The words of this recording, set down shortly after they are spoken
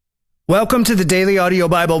Welcome to the Daily Audio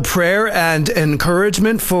Bible Prayer and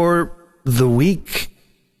Encouragement for the week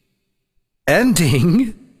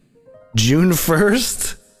ending June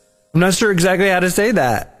 1st. I'm not sure exactly how to say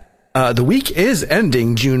that. The week is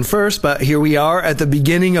ending June 1st, but here we are at the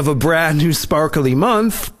beginning of a brand new sparkly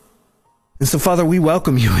month. And so, Father, we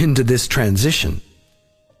welcome you into this transition.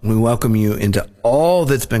 We welcome you into all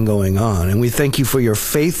that's been going on, and we thank you for your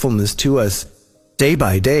faithfulness to us day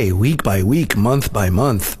by day, week by week, month by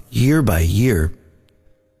month, year by year.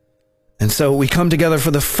 And so we come together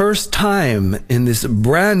for the first time in this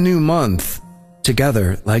brand new month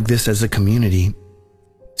together like this as a community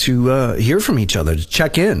to hear from each other, to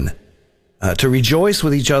check in, to rejoice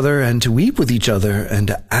with each other and to weep with each other and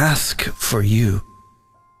to ask for you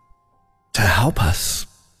to help us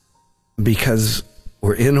because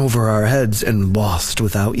we're in over our heads and lost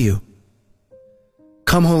without you.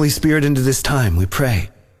 Come, Holy Spirit, into this time, we pray.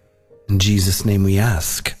 In Jesus' name we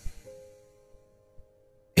ask.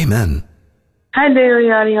 Amen. Hi,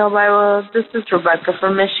 Daily Audio Bible. This is Rebecca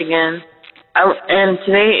from Michigan. And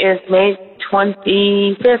today is May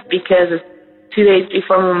 25th because it's 2 days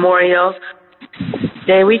before Memorial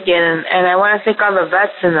Day weekend. And I want to thank all the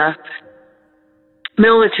vets and the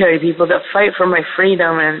military people that fight for my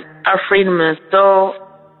freedom. And our freedom is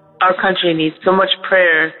our country needs so much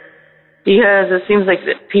prayer. Because it seems like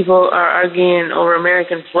that people are arguing over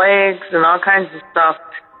American flags and all kinds of stuff.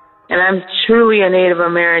 And I'm truly a Native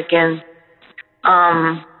American.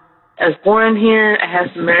 I was born here. I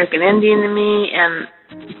have some American Indian in me, and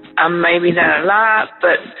I'm maybe not a lot,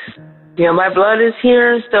 but, my blood is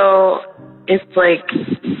here, so it's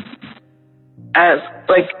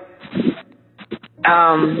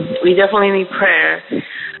we definitely need prayer.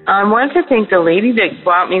 I wanted to thank the lady that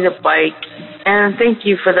bought me the bike, and thank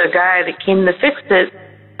you for the guy that came to fix it,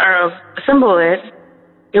 or assemble it.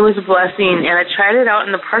 It was a blessing, and I tried it out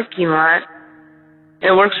in the parking lot.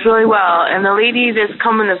 It works really well. And the lady that's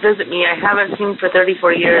coming to visit me, I haven't seen for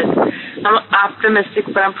 34 years. I'm optimistic,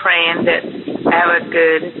 but I'm praying that I have a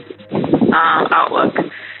good outlook.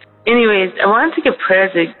 Anyways, I wanted to get prayer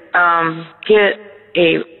to get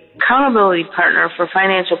a accountability partner for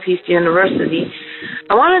Financial Peace University.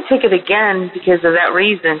 I want to take it again because of that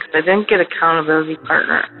reason, because I didn't get accountability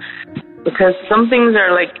partner. Because some things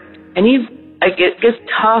are it gets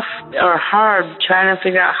tough or hard trying to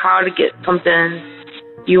figure out how to get something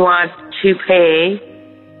you want to pay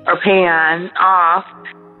or pay on off.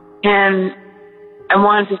 And I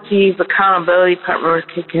wanted to see if accountability partner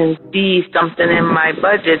can see something in my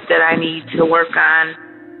budget that I need to work on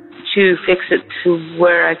to fix it to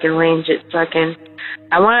where I can range it so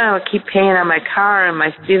I want to keep paying on my car and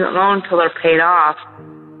my student loan till they're paid off.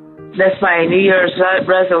 That's my New Year's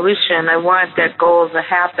resolution. I want that goal to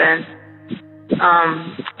happen.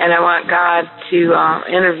 And I want God to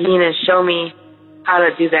intervene and show me how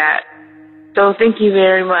to do that. So thank you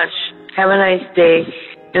very much. Have a nice day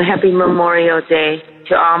and happy Memorial Day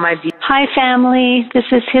to all my dear. Hi, family. This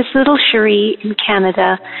is His Little Cherie in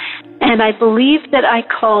Canada. And I believe that I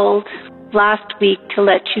called last week to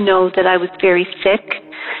let you know that I was very sick.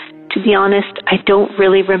 To be honest, I don't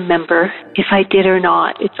really remember if I did or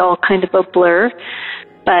not. It's all kind of a blur.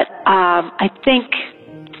 But I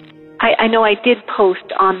know I did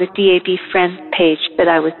post on the DAB Friends page that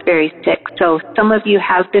I was very sick. So some of you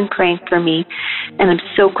have been praying for me, and I'm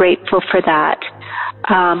so grateful for that.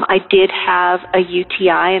 I did have a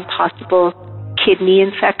UTI and possible kidney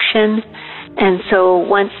infection. And so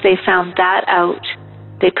once they found that out,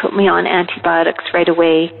 they put me on antibiotics right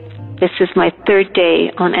away. This is my third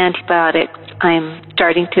day on antibiotics. I'm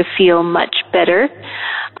starting to feel much better.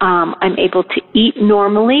 I'm able to eat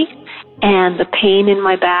normally, and the pain in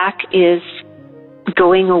my back is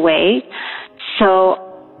going away. So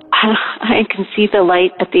I can see the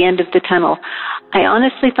light at the end of the tunnel. I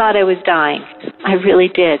honestly thought I was dying. I really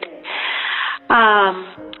did.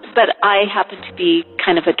 But I happen to be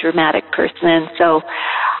kind of a dramatic person, and so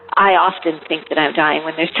I often think that I'm dying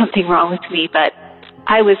when there's something wrong with me. But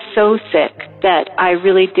I was so sick that I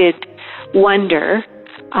really did wonder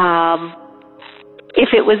if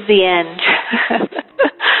it was the end.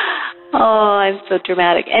 Oh, I'm so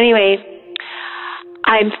dramatic. Anyway,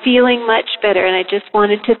 I'm feeling much better, and I just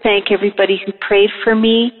wanted to thank everybody who prayed for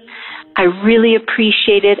me. I really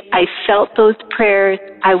appreciate it. I felt those prayers.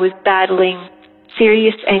 I was battling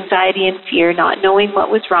serious anxiety and fear, not knowing what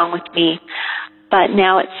was wrong with me. But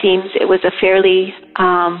now it seems it was a fairly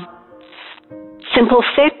simple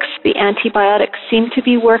fix. The antibiotics seem to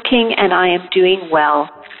be working, and I am doing well.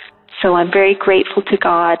 So I'm very grateful to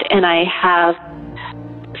God, and I have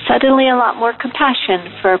suddenly a lot more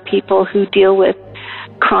compassion for people who deal with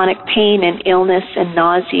chronic pain and illness and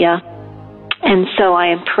nausea. And so I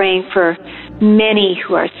am praying for many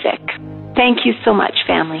who are sick. Thank you so much,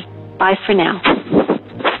 family. Bye for now.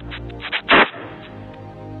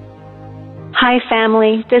 Hi,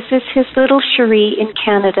 family. This is his little Cherie in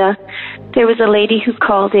Canada. There was a lady who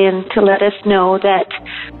called in to let us know that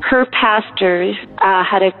her pastor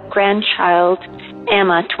had a grandchild,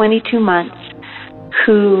 Emma, 22 months,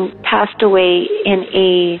 who passed away in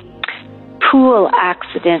a pool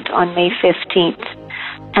accident on May 15th.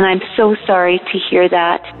 And I'm so sorry to hear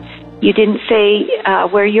that. You didn't say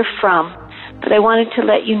where you're from, but I wanted to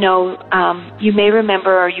let you know, you may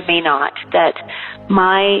remember or you may not, that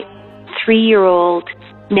my 3-year-old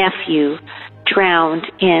nephew drowned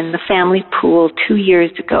in the family pool 2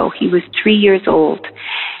 years ago. He was 3 years old.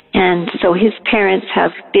 And so his parents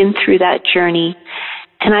have been through that journey.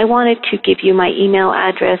 And I wanted to give you my email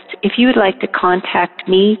address. If you would like to contact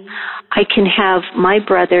me, I can have my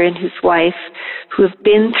brother and his wife, who have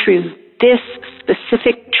been through this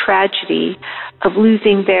specific tragedy of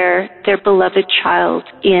losing their beloved child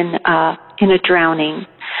in a drowning.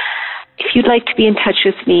 If you'd like to be in touch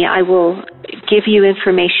with me, I will give you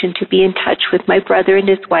information to be in touch with my brother and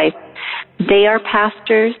his wife. They are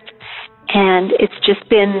pastors, and it's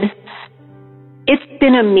been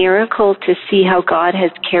a miracle to see how God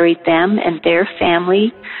has carried them and their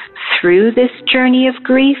family through this journey of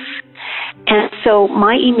grief. And so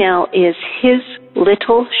my email is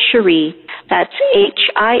hislittle-cherie, that's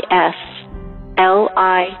HISLITTLECHERIE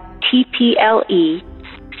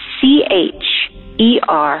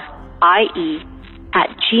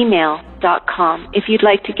 @gmail.com. If you'd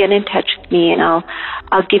like to get in touch with me, and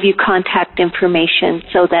I'll give you contact information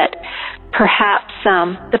so that perhaps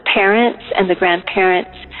the parents and the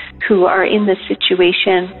grandparents who are in this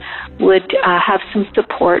situation would have some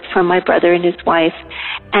support from my brother and his wife,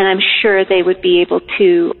 and I'm sure they would be able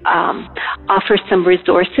to offer some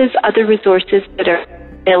resources, other resources that are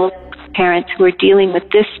available to parents who are dealing with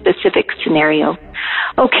this specific scenario.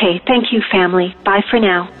 Okay, thank you, family. Bye for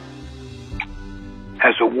now.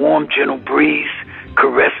 As a warm, gentle breeze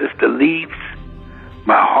caresses the leaves,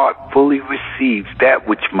 my heart fully receives that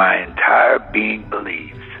which my entire being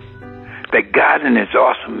believes. That God in His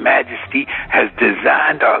awesome majesty has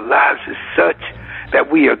designed our lives as such that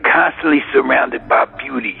we are constantly surrounded by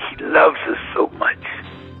beauty. He loves us so much.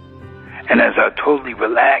 And as I totally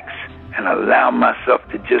relax and allow myself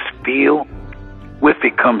to just feel, with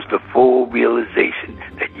it comes the full realization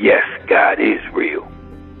that yes, God is real.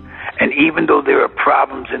 And even though there are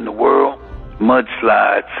problems in the world,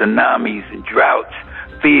 mudslides, tsunamis and droughts,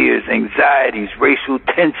 fears, anxieties, racial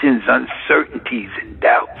tensions, uncertainties and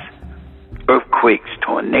doubts, earthquakes,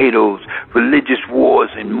 tornadoes, religious wars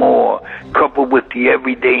and more, coupled with the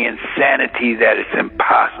everyday insanity that is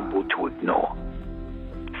impossible to ignore.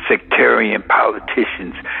 Sectarian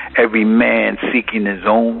politicians, every man seeking his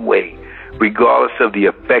own way, regardless of the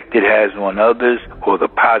effect it has on others or the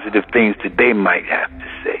positive things that they might have to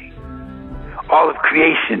say. All of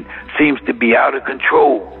creation seems to be out of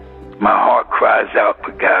control. My heart cries out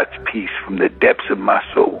for God's peace from the depths of my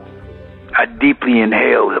soul. I deeply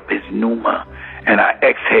inhale of His pneuma, and I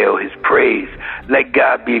exhale His praise. Let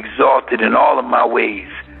God be exalted in all of my ways.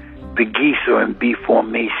 The geese are in B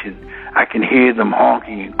formation. I can hear them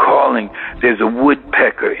honking and calling. There's a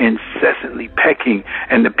woodpecker incessantly pecking,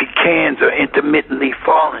 and the pecans are intermittently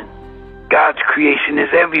falling. God's creation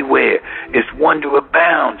is everywhere. Its wonder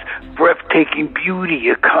abounds. Breathtaking beauty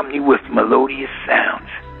accompanied with melodious sounds.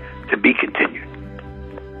 To be continued.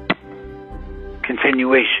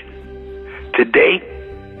 Continuation. Today,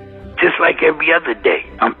 just like every other day,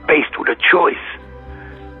 I'm faced with a choice.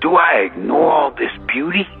 Do I ignore all this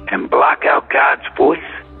beauty and block out God's voice?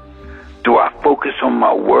 Do I focus on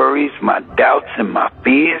my worries, my doubts, and my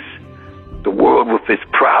fears? The world with its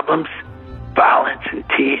problems, violence, and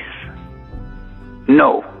tears?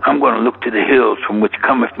 No, I'm going to look to the hills from which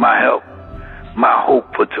cometh my help, my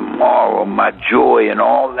hope for tomorrow, my joy, and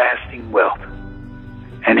all lasting wealth.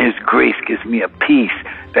 And His grace gives me a peace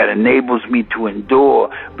that enables me to endure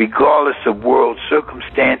regardless of world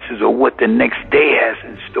circumstances or what the next day has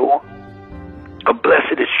in store. A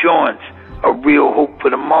blessed assurance, a real hope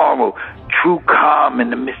for tomorrow, true calm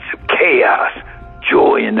in the midst of chaos,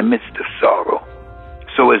 joy in the midst of sorrow.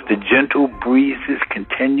 So as the gentle breezes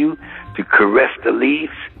continue to caress the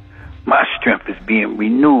leaves, my strength is being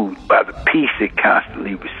renewed by the peace it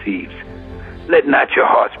constantly receives. Let not your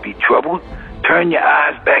hearts be troubled. Turn your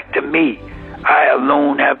eyes back to me. I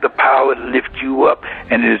alone have the power to lift you up,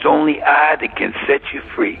 and it is only I that can set you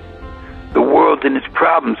free. The world and its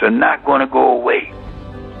problems are not going to go away,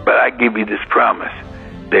 but I give you this promise.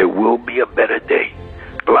 There will be a better day.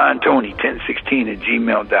 BlindTony1016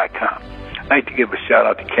 @gmail.com. like to give a shout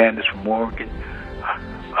out to Candace from Oregon.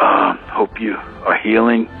 Hope you are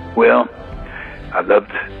healing well. I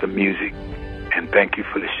loved the music, and thank you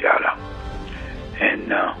for the shout out.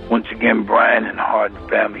 And once again, Brian and the Harden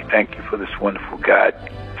family, thank you for this wonderful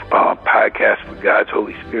podcast for God's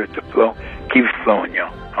Holy Spirit to flow. Keep it flowing,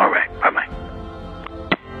 y'all. All right, bye-bye.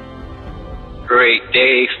 Great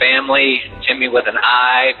day, family. Timmy with an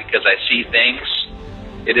I, because I see things.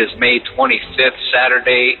 It is May 25th,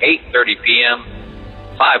 Saturday, 8:30 p.m.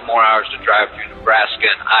 5 more hours to drive through Nebraska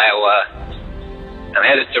and Iowa. I'm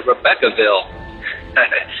headed to Rebeccaville,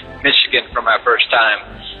 Michigan for my first time.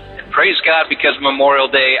 And praise God, because of Memorial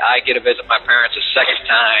Day, I get to visit my parents a second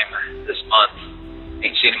time this month.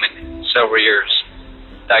 Ain't seen them in several years.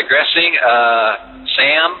 Digressing,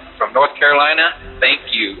 Sam from North Carolina, thank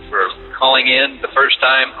you for calling in the first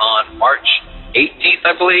time on March 18th,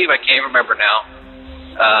 I believe. I can't remember now.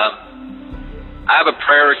 I have a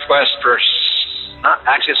prayer request for,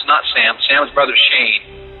 it's not Sam, Sam's brother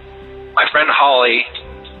Shane. My friend Holly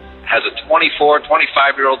has a 24,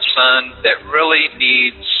 25-year-old son that really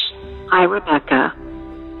needs... Hi, Rebecca.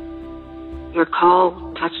 Your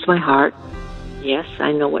call touched my heart. Yes,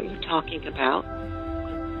 I know what you're talking about.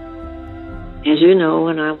 As you know,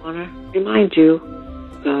 and I want to remind you,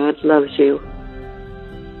 God loves you.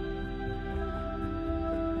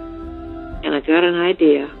 And I got an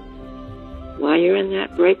idea. While you're in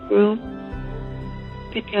that break room,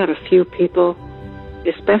 pick out a few people,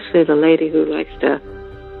 especially the lady who likes to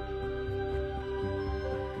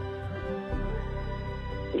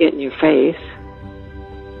get in your face.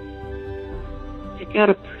 Pick out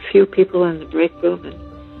a few people in the break room and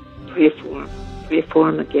pray for them. Pray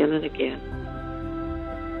for them again and again.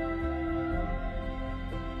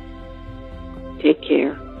 Take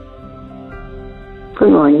care. Good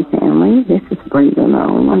morning, family. This is Brenda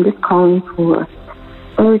Malone. I'm just calling for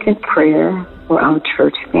urgent prayer for our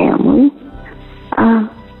church family.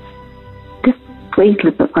 Just please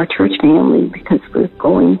lift up our church family because we're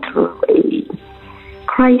going through a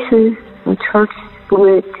crisis, a church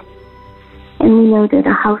split, and we know that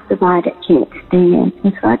a house divided can't stand.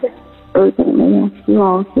 And so I just urgently ask you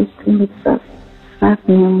all just to lift up our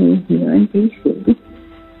family here in D.C.,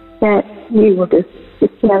 that we will just get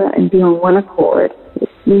together and be on one accord. That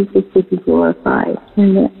Jesus will be glorified,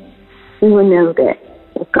 and that we will know that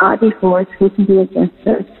if God be for us, who can be against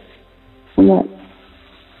us, and that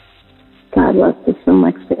God loves us so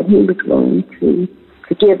much that He was willing to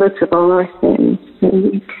forgive us of all our sins, and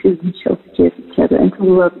we too shall forgive each other and to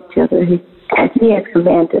love each other as He has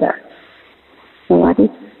commanded us. So I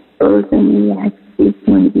just urgently ask each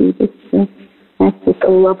one of you just to ask that the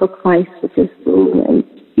love of Christ would just rule in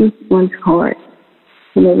each one's heart,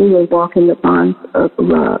 and that we will walk in the bonds of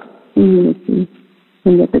love and unity,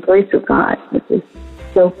 and that the grace of God would just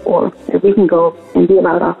go forth, that we can go and be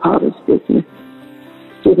about our Father's business,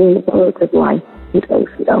 giving the words of life to those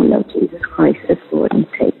who don't know Jesus Christ as Lord and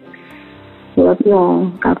Savior. Love you all.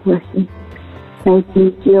 God bless you. Thank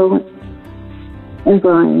you, Jill and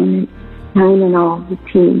Brian, and Time and all the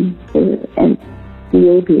team and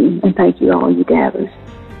DAB, and thank you all, you dabbers.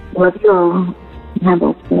 Love you all. Have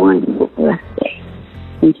a wonderful, blessed day.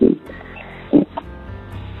 In Jesus' name.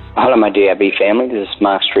 Hello, my DAB family. This is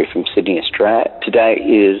Mark Street from Sydney, Australia. Today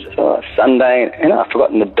is Sunday, and I've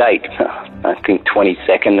forgotten the date. I think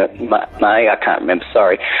 22nd of May. I can't remember.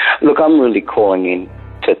 Sorry. Look, I'm really calling in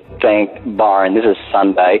to thank Byron. This is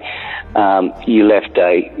Sunday. You left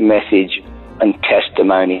a message and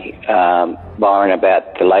testimony, Byron,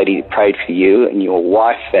 about the lady who prayed for you and your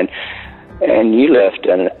wife, and you left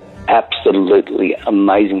an absolutely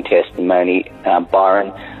amazing testimony,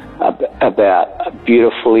 Byron, about a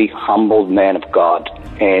beautifully humbled man of God.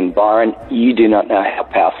 And Byron, you do not know how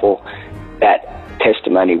powerful that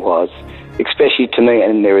testimony was, especially to me,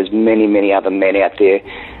 and there is many, many other men out there.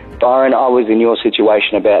 Byron, I was in your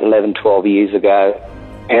situation about 11, 12 years ago,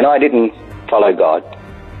 and I didn't follow God,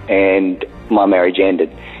 and my marriage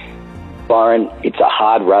ended. Byron, it's a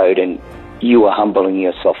hard road, and you were humbling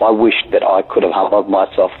yourself. I wish that I could have humbled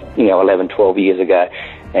myself, 11, 12 years ago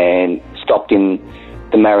and stopped in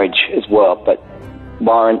the marriage as well. But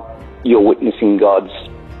Byron, you're witnessing God's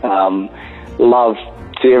love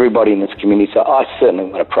to everybody in this community. So I certainly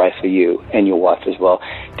want to pray for you and your wife as well.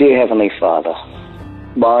 Dear Heavenly Father,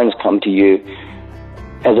 Byron's come to you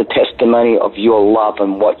as a testimony of your love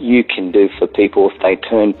and what you can do for people if they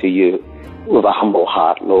turn to you with a humble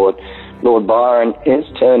heart, Lord. Lord, Byron is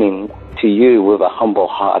turning to you with a humble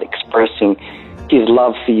heart, expressing his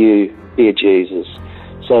love for you, dear Jesus.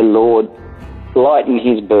 So, Lord, lighten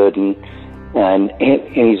his burden and in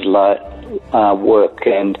his work.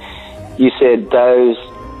 And you said those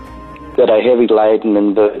that are heavy laden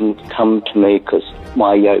and burdened, come to me, because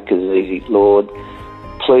my yoke is easy. Lord,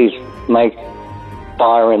 please make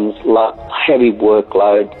Byron's heavy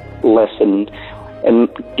workload lessen and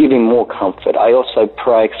give him more comfort. I also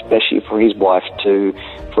pray especially for his wife too,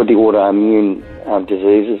 for the autoimmune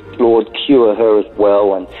diseases. Lord, cure her as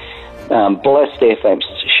well, and bless their families.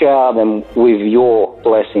 Shower them with your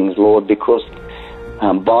blessings, Lord, because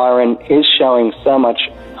Byron is showing so much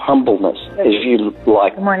humbleness, as you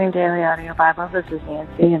like. Good morning, Daily Audio Bible. This is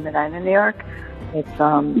Nancy in Medina, New York. It's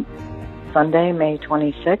Sunday, May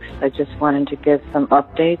 26th. I just wanted to give some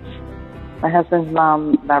updates. My husband's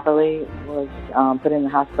mom, Beverly, was put in the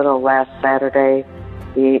hospital last Saturday,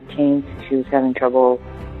 the 18th. She was having trouble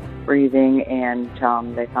breathing, and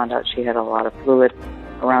they found out she had a lot of fluid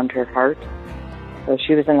around her heart. So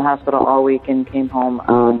she was in the hospital all week and came home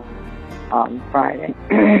on Friday,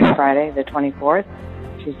 the 24th.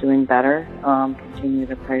 She's doing better. Continue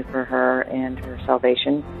to pray for her and her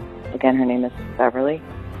salvation. Again, her name is Beverly.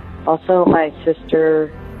 Also, my sister,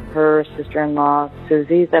 her sister-in-law,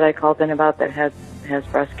 Susie, that I called in about that has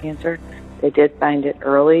breast cancer, they did find it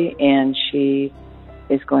early, and she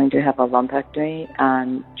is going to have a lumpectomy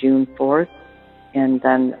on June 4th, and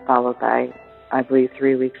then followed by, I believe,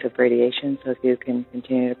 3 weeks of radiation. So if you can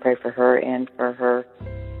continue to pray for her and for her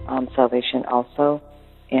salvation also.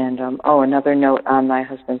 And, another note on my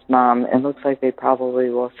husband's mom. It looks like they probably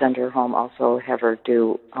will send her home, also have her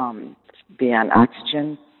be on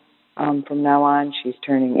oxygen from now on. She's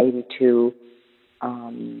turning 82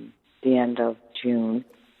 the end of June.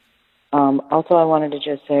 Also, I wanted to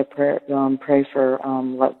just say a prayer, pray for,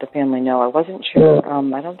 let the family know. I wasn't sure.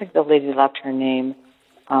 I don't think the lady left her name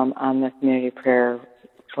on the community prayer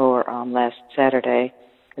for last Saturday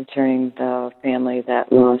concerning the family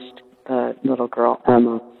that lost the little girl,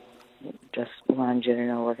 Emma. Just wanted you to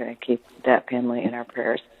know we're going to keep that family in our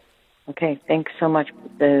prayers. Okay, thanks so much,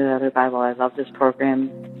 the Other Bible. I love this program,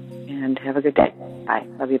 and have a good day. Bye.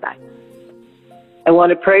 Love you. Bye. I want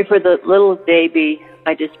to pray for the little baby.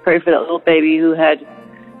 I just pray for that little baby who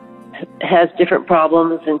has different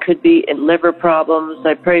problems and could be in liver problems.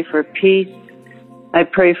 I pray for peace. I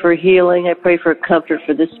pray for healing. I pray for comfort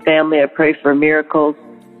for this family. I pray for miracles.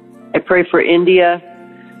 I pray for India,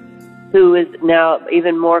 who is now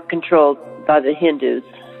even more controlled by the Hindus.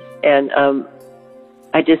 And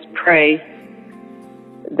I just pray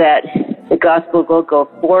that the gospel will go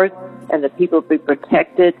forth and the people be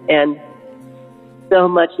protected, and so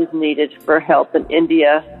much is needed for help in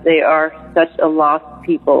India. They are such a lost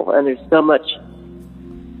people, and there's so much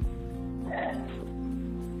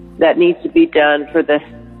that needs to be done for the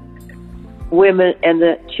women and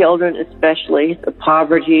the children, especially the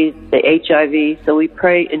poverty, the HIV. So we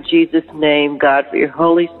pray in Jesus' name, God, for your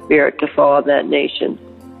Holy Spirit to fall on that nation.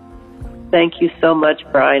 Thank you so much,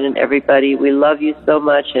 Brian, and everybody. We love you so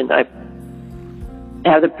much, and I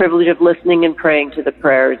have the privilege of listening and praying to the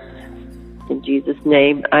prayers. In Jesus'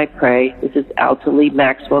 name, I pray. This is Alta Lee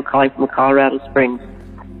Maxwell calling from Colorado Springs.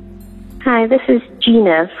 Hi, this is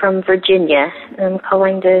Gina from Virginia. I'm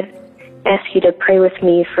calling to ask you to pray with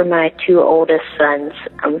me for my two oldest sons.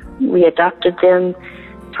 We adopted them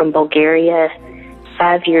from Bulgaria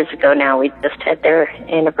 5 years ago now. We just had their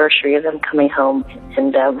anniversary of them coming home,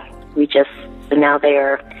 and now they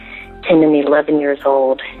are 10 and 11 years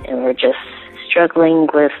old, and we're just struggling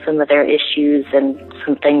with some of their issues and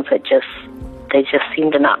some things that they just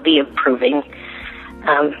seem to not be improving.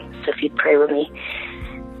 So if you'd pray with me.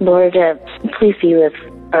 Lord, please be with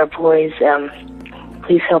our boys.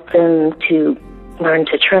 Please help them to learn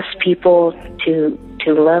to trust people, to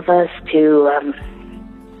love us, to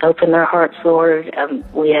open their hearts, Lord.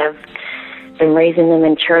 We have been raising them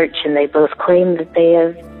in church, and they both claim that they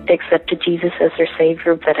have accepted Jesus as their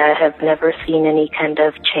Savior, but I have never seen any kind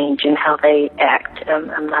of change in how they act.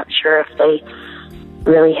 I'm not sure if they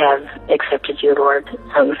really have accepted you, Lord.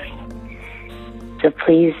 So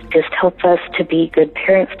please just help us to be good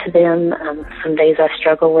parents to them. Some days I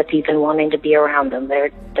struggle with even wanting to be around them.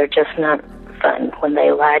 They're just not fun when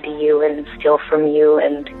they lie to you and steal from you.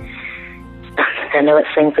 And I know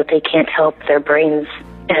it's things that they can't help. Their brains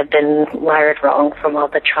have been wired wrong from all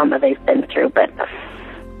the trauma they've been through. But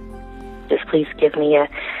just please give me a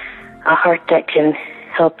heart that can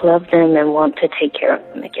help love them and want to take care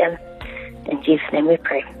of them again. In Jesus' name we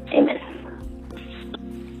pray. Amen.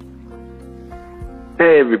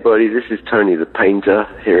 Hey everybody, this is Tony the Painter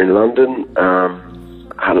here in London.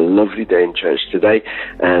 I had a lovely day in church today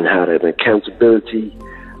and had an accountability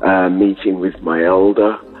meeting with my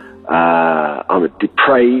elder. I'm a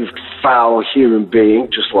depraved, foul human being,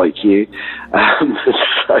 just like you.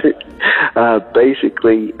 So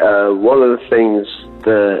basically, one of the things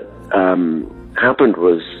that happened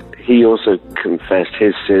was he also confessed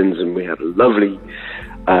his sins, and we had a lovely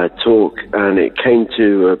talk, and it came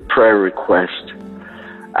to a prayer request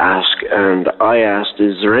and I asked,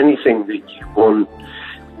 is there anything that you want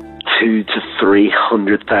 200,000 to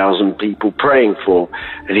 300,000 people praying for?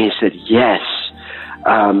 And he said yes.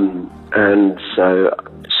 And so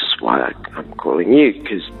this is why I'm calling you,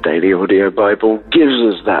 because Daily Audio Bible gives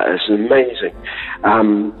us that. It's amazing.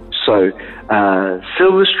 So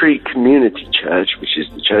Silver Street Community Church, which is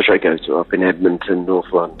the church I go to up in Edmonton,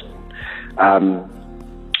 North London,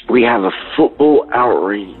 we have a football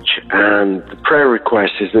outreach, and the prayer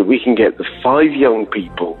request is that we can get the 5 young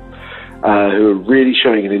people who are really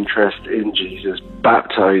showing an interest in Jesus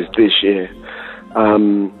baptized this year.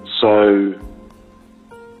 So,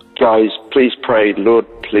 guys, please pray, Lord,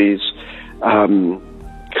 please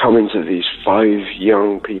come into these 5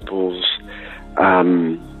 young people's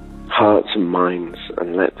hearts and minds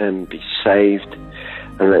and let them be saved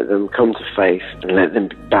and let them come to faith and let them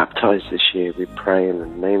be baptized this year. We pray in the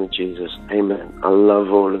name of Jesus. Amen. I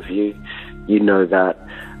love all of you. You know that.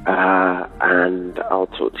 And I'll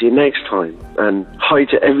talk to you next time. And hi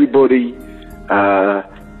to everybody,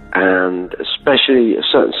 and especially a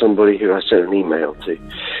certain somebody who I sent an email to.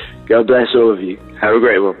 God bless all of you. Have a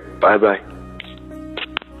great one. Bye-bye.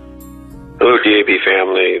 Hello, DAB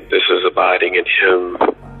family. This is Abiding in Him.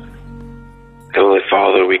 Heavenly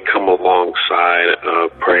Father, we come alongside a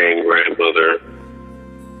praying grandmother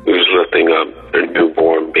who's lifting up their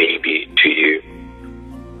newborn baby to you,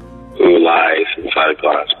 who lies inside a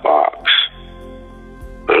glass box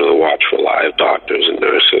under the watchful eye of doctors and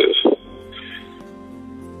nurses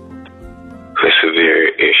with severe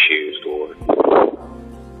issues, Lord.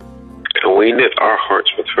 And we knit our hearts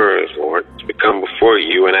with hers, Lord, as we come before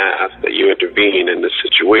you and ask that you intervene in this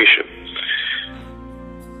situation.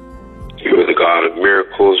 You are the God of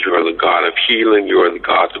miracles. You are the God of healing. You are the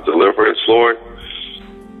God of deliverance, Lord.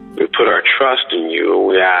 We put our trust in you, and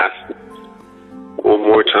we ask one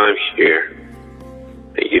more time here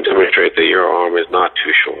that you demonstrate that your arm is not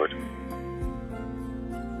too short,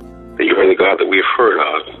 that you are the God that we've heard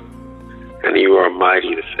of, and that you are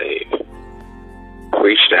mighty to save.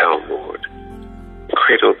 Reach down, Lord.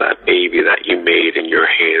 Cradle that baby that you made in your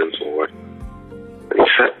hands, Lord, and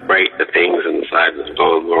set right the things inside that's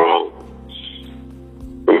gone wrong.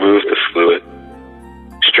 Remove the fluid,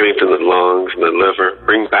 strengthen the lungs and the liver,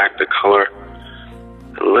 bring back the color,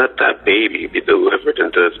 and let that baby be delivered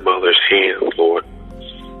into its mother's hands, Lord.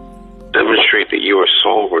 Demonstrate that you are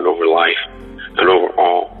sovereign over life and over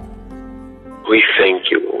all. We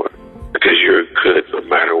thank you, Lord, because you're good no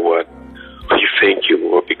matter what. We thank you,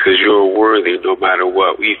 Lord, because you're worthy no matter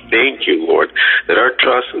what. We thank you, Lord, that our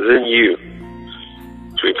trust is in you.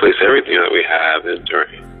 So we place everything that we have into your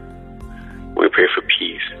hands. We pray for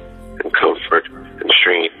peace and comfort and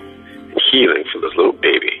strength and healing for this little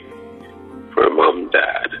baby, for her mom and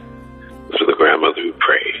dad, for the grandmother who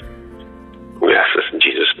prayed. We ask this in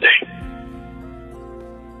Jesus' name.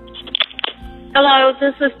 Hello,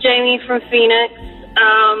 this is Jamie from Phoenix.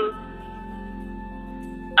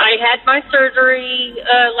 I had my surgery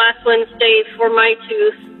last Wednesday for my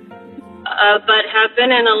tooth, but have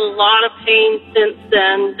been in a lot of pain since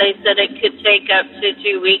then. They said it could take up to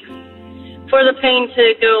 2 weeks for the pain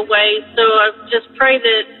to go away, so I just pray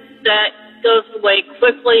that that goes away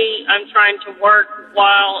quickly. I'm trying to work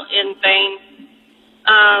while in pain,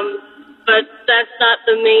 but that's not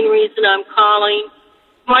the main reason I'm calling.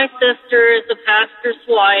 My sister is a pastor's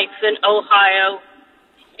wife in Ohio,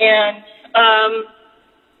 and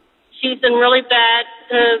she's in really bad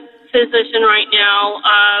position right now,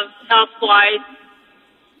 health-wise.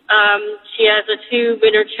 She has a tube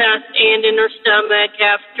in her chest and in her stomach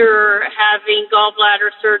after having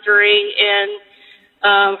gallbladder surgery,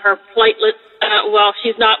 and her platelets,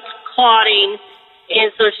 she's not clotting,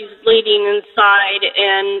 and so she's bleeding inside,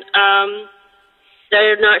 and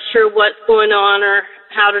they're not sure what's going on or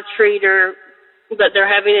how to treat her, but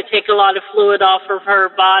they're having to take a lot of fluid off of her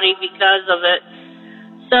body because of it.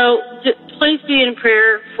 So please be in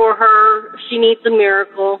prayer for her. She needs a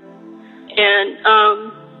miracle, and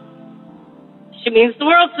she means the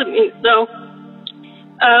world to me. So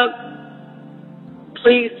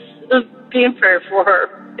please be in prayer for her.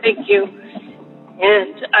 Thank you,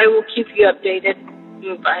 and I will keep you updated.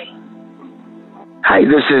 Bye. Hi,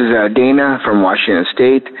 this is Dana from Washington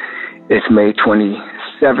State. It's May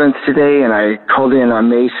 27th today, and I called in on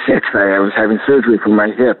May 6th. I was having surgery for my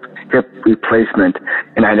hip replacement,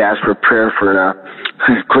 and I'd asked for prayer for a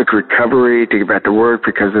quick recovery to get back to work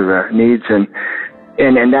because of the needs, and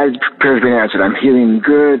that prayer's been answered. I'm healing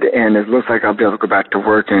good, and it looks like I'll be able to go back to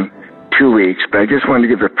work in 2 weeks. But I just wanted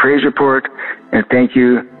to give a praise report and thank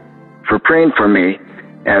you for praying for me,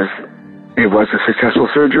 as it was a successful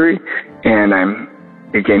surgery, and I'm,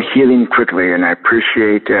 again, healing quickly, and I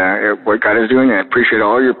appreciate what God is doing, and I appreciate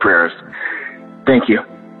all your prayers. Thank you.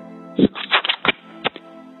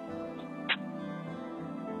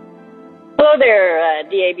 Hello there,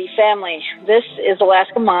 DAB family. This is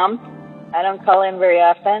Alaska Mom. I don't call in very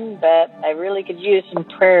often, but I really could use some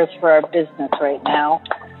prayers for our business right now.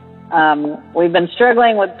 We've been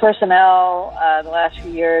struggling with personnel the last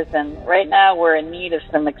few years, and right now we're in need of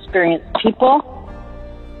some experienced people.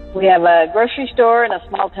 We have a grocery store in a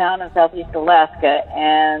small town in southeast Alaska,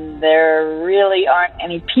 and there really aren't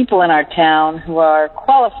any people in our town who are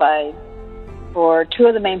qualified for two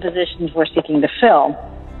of the main positions we're seeking to fill.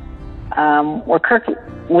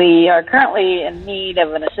 We are currently in need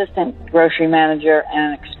of an assistant grocery manager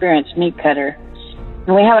and an experienced meat cutter,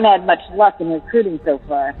 and we haven't had much luck in recruiting so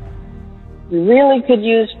far. We really could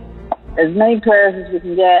use as many prayers as we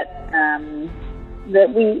can get,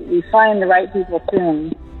 that we find the right people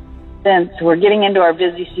soon, since we're getting into our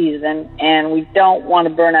busy season and we don't want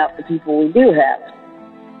to burn out the people we do have.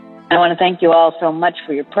 I want to thank you all so much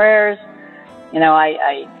for your prayers. You know,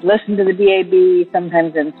 I listen to the DAB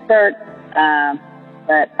sometimes in spurts,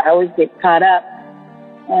 but I always get caught up,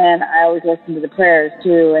 and I always listen to the prayers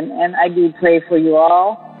too, and I do pray for you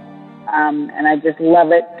all, and I just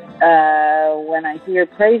love it when I hear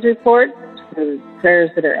praise reports for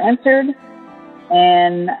prayers that are answered,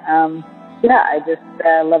 and I just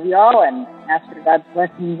love you all and ask for God's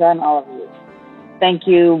blessings on all of you. Thank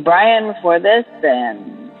you, Brian, for this,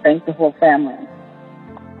 and thank the whole family.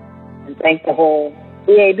 And thank the whole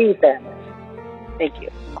DAB family. Thank you.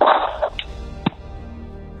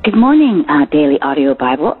 Good morning, Daily Audio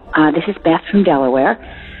Bible. This is Beth from Delaware.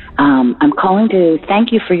 I'm calling to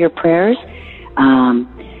thank you for your prayers.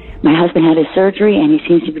 My husband had his surgery, and he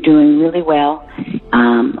seems to be doing really well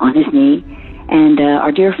on his knee. And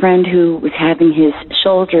our dear friend who was having his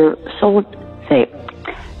shoulder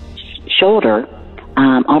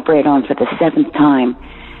operated on for the 7th time,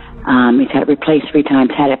 he's had it replaced 3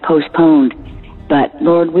 times, had it postponed. But,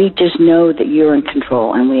 Lord, we just know that you're in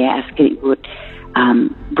control, and we ask that you would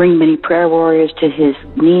bring many prayer warriors to his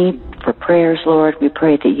need for prayers, Lord. We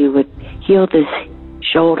pray that you would heal this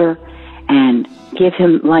shoulder and give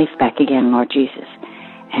him life back again, Lord Jesus.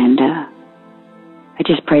 And I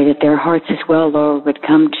just pray that their hearts as well, Lord, would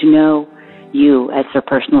come to know you as their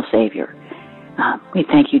personal Savior. We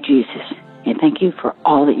thank you, Jesus, and thank you for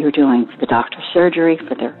all that you're doing for the doctor's surgery,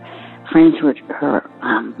 for their friends who are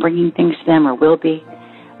bringing things to them or will be.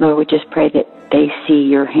 Lord, we just pray that they see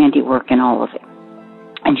your handiwork in all of it.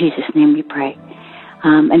 In Jesus' name we pray.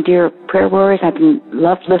 And dear prayer warriors, I've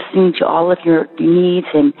loved listening to all of your needs,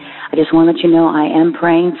 and I just want to let you know I am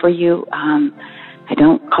praying for you. I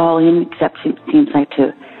don't call in except it seems like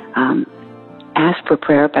to ask for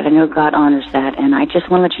prayer, but I know God honors that, and I just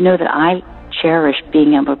want to let you know that I cherish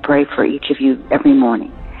being able to pray for each of you every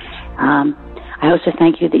morning. I also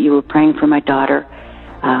thank you that you were praying for my daughter.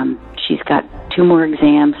 She's got 2 more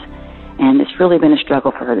exams, and it's really been a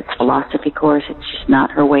struggle for her. This philosophy course, it's just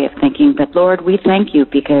not her way of thinking. But, Lord, we thank you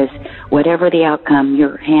because whatever the outcome,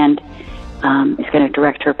 your hand is going to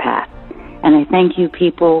direct her path. And I thank you,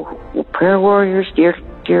 people, prayer warriors, dear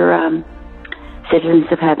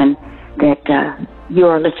citizens of heaven, that you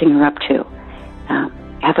are lifting her up to.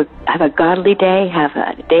 Have a godly day. Have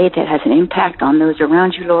a day that has an impact on those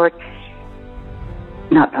around you, Lord.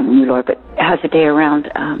 Not on you, Lord, but has a day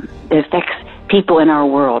around that affects people in our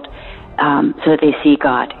world, so that they see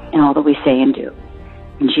God in all that we say and do.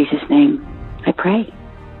 In Jesus' name, I pray.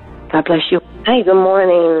 God bless you. Hey, good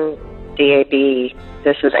morning, DAB.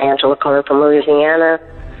 This is Angela calling from Louisiana.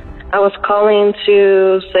 I was calling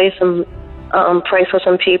to say pray for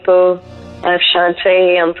some people. I have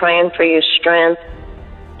Shantae. I'm praying for your strength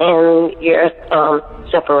and your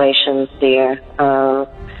separation, dear.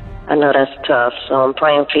 I know that's tough, so I'm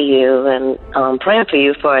praying for you, and I'm praying for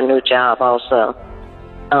you for a new job also.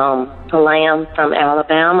 Lamb from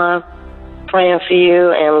Alabama, praying for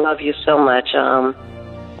you and love you so much.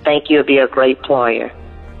 Think you'll be a great employer.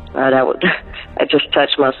 I just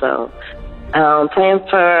touched myself. Praying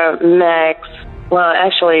for Max. Well,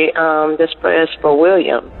 actually, this prayer is for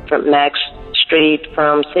William from Max Street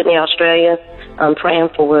from Sydney, Australia. I'm praying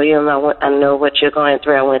for William. I know what you're going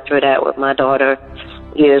through. I went through that with my daughter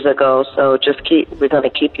years ago. So we're going to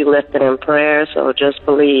keep you lifted in prayer. So just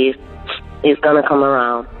believe he's going to come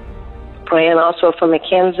around. Praying also for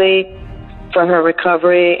Mackenzie, for her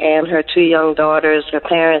recovery and her 2 young daughters, her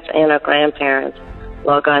parents and her grandparents.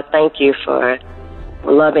 Lord God, thank you for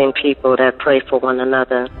loving people that pray for one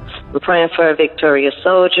another. I'm praying for Victoria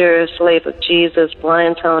Soldier, Slave of Jesus,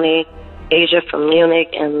 Brian Tony, Asia from Munich,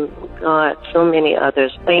 and God, so many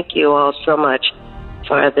others. Thank you all so much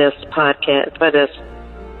for this podcast, for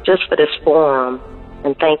this forum.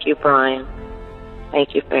 And thank you, Brian.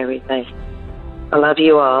 Thank you for everything. I love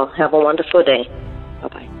you all. Have a wonderful day.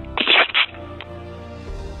 Bye-bye.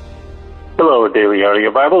 Hello, Daily Audio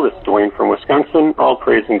Bible. This is Dwayne from Wisconsin. All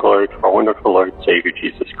praise and glory to our wonderful Lord and Savior,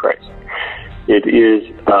 Jesus Christ. It is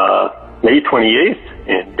May 28th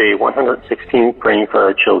and day 116, praying for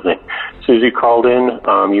our children. Susie called in.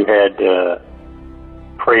 You had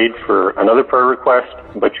prayed for another prayer request,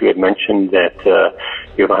 but you had mentioned that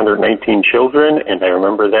you have 119 children, and I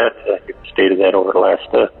remember that. You stated that over the last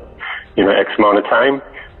X amount of time,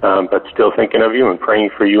 but still thinking of you and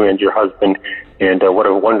praying for you and your husband, and what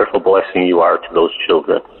a wonderful blessing you are to those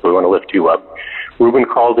children. So we want to lift you up. Ruben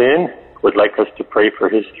called in, would like us to pray for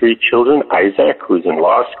his 3 children, Isaac, who's in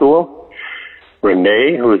law school,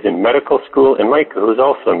 Renee, who is in medical school, and Micah, who is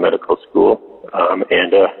also in medical school.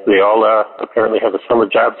 And they all apparently have a summer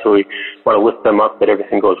job, so we want to lift them up, that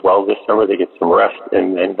everything goes well this summer, they get some rest,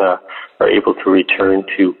 and then are able to return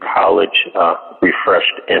to college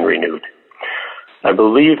refreshed and renewed. I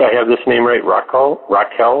believe I have this name right.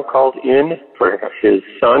 Raquel called in for his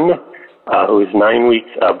son, who is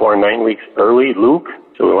born 9 weeks early, Luke.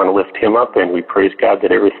 So we want to lift him up, and we praise God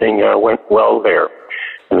that everything went well there.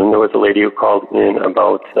 And then there was a lady who called in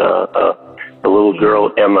about a little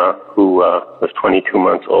girl, Emma, who was 22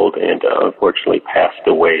 months old and unfortunately passed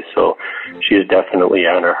away. So she is definitely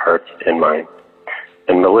on our hearts and minds.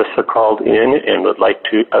 And Melissa called in and would like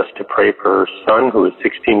us to pray for her son, who is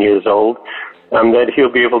 16 years old, that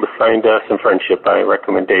he'll be able to find some friendship by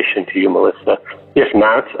recommendation to you, Melissa. If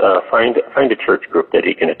not, find a church group that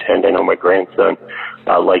he can attend. I know my grandson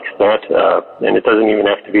likes that, and it doesn't even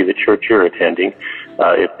have to be the church you're attending.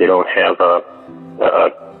 If they don't have a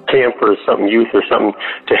camp or something, youth or something,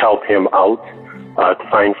 to help him out, to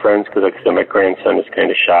find friends, because like I said, my grandson is kind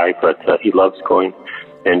of shy, but he loves going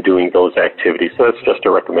and doing those activities. So that's just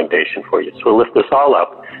a recommendation for you. So we'll lift this all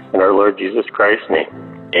up in our Lord Jesus Christ's name.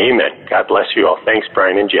 Amen. God bless you all. Thanks,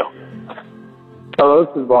 Brian and Jill. Hello,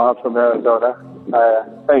 this is Bob from Arizona.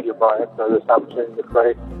 Thank you, Brian, for this opportunity to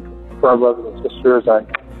pray for our brothers and sisters. I'm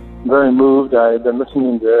very moved. I've been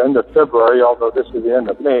listening to the end of February, although this is the end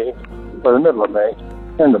of May, or the middle of May.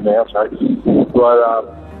 End of May, I'm sorry. But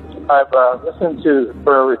I've listened to the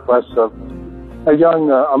prayer requests of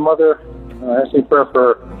a mother asking prayer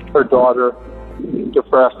for her daughter,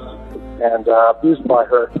 depressed and abused by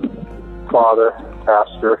her father,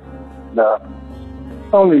 pastor.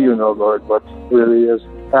 Only you know, Lord, what really is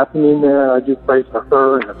happening there. I do pray for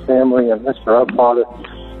her and her family and Mr. Our Father.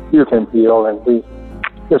 You can heal, and we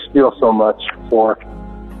just feel so much for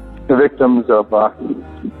the victims of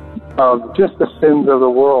just the sins of the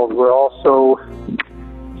world. We're all so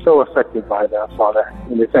affected by that, Father,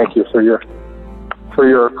 and we thank you for your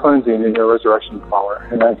cleansing and your resurrection power.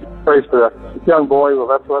 And I pray for a young boy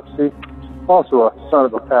with epilepsy, also a son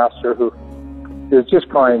of a pastor who is just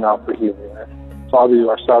crying out for healing. Father, you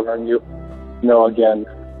are sovereign. You know again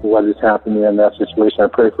what is happening in that situation. I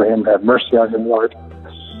pray for him. Have mercy on him, Lord.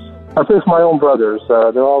 I pray for my own brothers.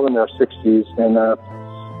 They're all in their 60s, and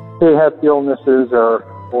they have illnesses or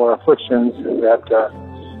afflictions that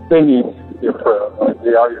they need your prayer. Lord.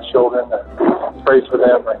 They are your children. I pray for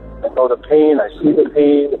them. I know the pain. I see the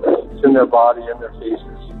pain. It's in their body, in their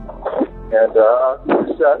faces. And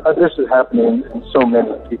this is happening in so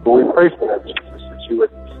many people. We pray for them, Jesus, that you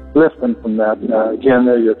would lift them from that. Again,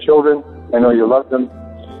 they're your children. I know you love them.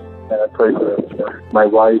 And I pray for my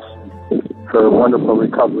wife, for wonderful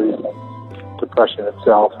recovery from depression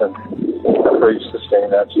itself. And I pray you sustain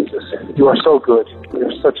that, Jesus. You are so good.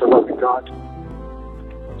 You're such a loving God.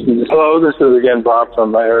 Jesus. Hello, this is again Bob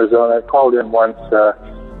from Arizona. I called in once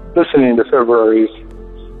listening to February's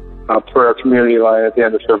prayer community line at the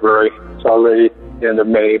end of February. It's already the end of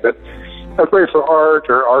May, but I pray for Art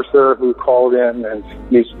or Arthur, who called in and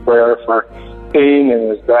needs prayer for pain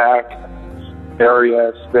in his back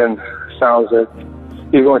area. Sounds like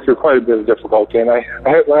he's going through quite a bit of difficulty. And I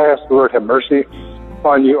ask the Lord have mercy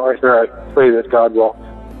upon you, Arthur. I pray that God will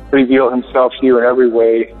reveal himself to you in every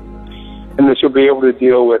way, and that you'll be able to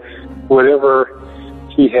deal with whatever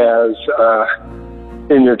he has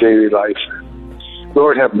in your daily life.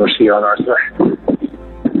 Lord, have mercy on Arthur.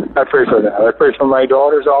 I pray for that. I pray for my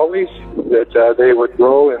daughters always, that they would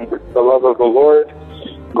grow in the love of the Lord,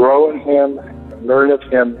 grow in him, learn of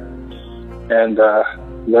him, and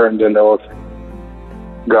learn to know of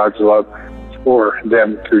God's love for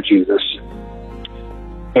them through Jesus.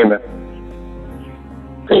 Amen.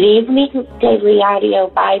 Good evening, Daily Audio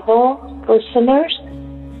Bible listeners.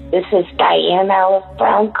 This is Diane Alice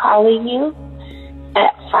Brown calling you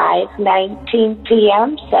at 5:19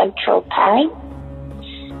 p.m. Central Time.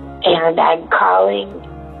 And I'm calling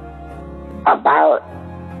about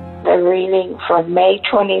the reading from May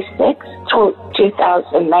 26,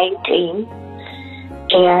 2019.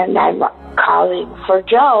 And I'm calling for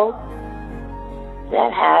Joe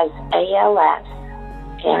that has ALS.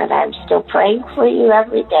 And I'm still praying for you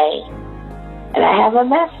every day. And I have a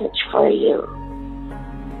message for you.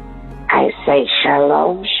 I say,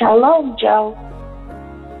 Shalom, Shalom, Joe.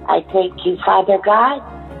 I thank you, Father God,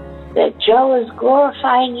 that Joe is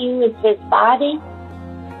glorifying you with his body,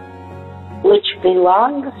 which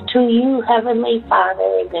belongs to you, Heavenly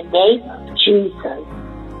Father, in the name of Jesus.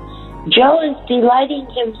 Joe is delighting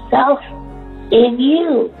himself in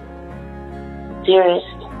you, dearest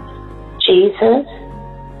Jesus,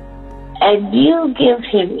 and you give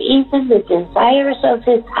him even the desires of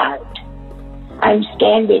his heart. I'm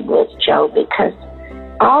standing with Joe because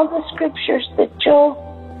all the scriptures that Joe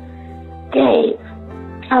gave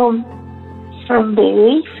come from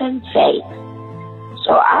belief and faith.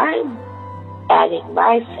 So I'm adding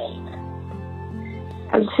my faith.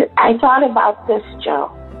 I thought about this,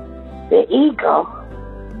 Joe. The eagle,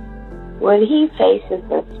 when he faces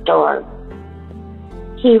a storm,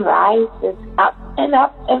 he rises up and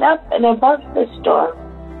up and up and above the storm.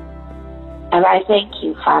 And I thank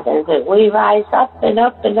you, Father, that we rise up and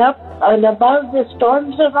up and up and above the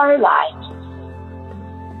storms of our lives.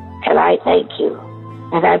 And I thank you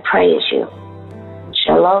and I praise you.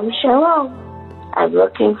 Shalom, shalom. I'm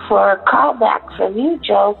looking for a call back from you,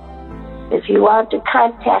 Joe. If you want to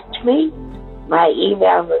contact me, my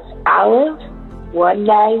email is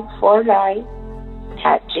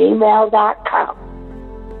olive1949@gmail.com.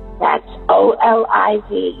 That's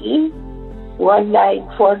OLIVE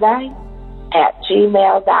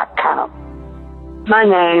 1949@gmail.com. My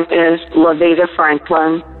name is Levita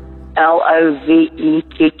Franklin,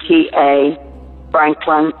 Lovetta Franklin,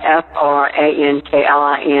 Franklin.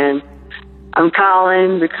 I'm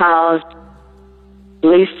calling because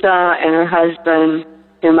Lisa and her husband,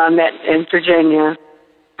 whom I met in Virginia,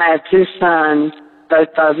 I have two sons.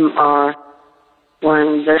 Both of them are,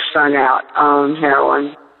 when they're strung out on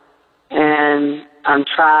heroin. And I'm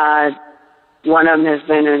tried. One of them has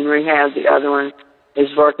been in rehab. The other one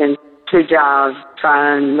is working 2 jobs,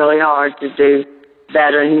 trying really hard to do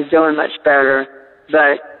better. And he's doing much better.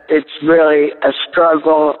 But it's really a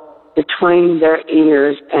struggle between their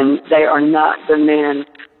ears, and they are not the men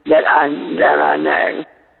that I know.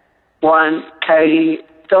 One,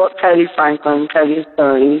 Philip Cody Franklin. Cody is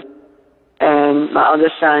 30. And my other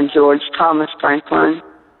son, George Thomas Franklin,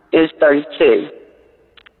 is 32.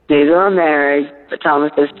 Neither are married, but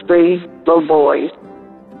Thomas has 3 little boys.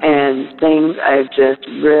 And things are just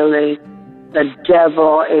really, the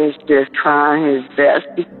devil is just trying his best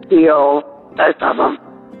to kill both of them.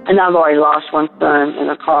 And I've already lost one son in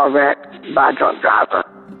a car wreck by a drunk driver.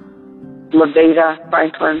 Levita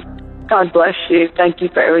Franklin, God bless you. Thank you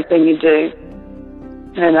for everything you do.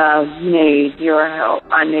 And I need your help.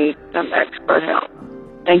 I need some expert help.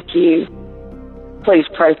 Thank you. Please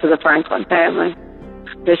pray for the Franklin family.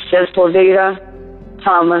 This is Levita,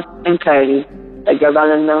 Thomas, and Cody. They go by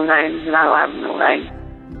their middle names, and I don't have a middle name.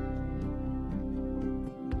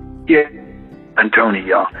 Yeah, I'm Tony,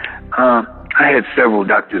 y'all. I had several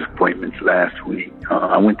doctor's appointments last week.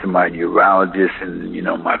 I went to my urologist, and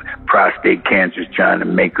my prostate cancer is trying to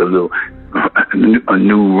make a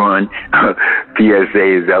new run. PSA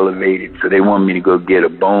is elevated, so they want me to go get a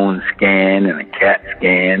bone scan and a CAT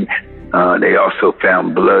scan. They also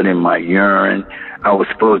found blood in my urine. I was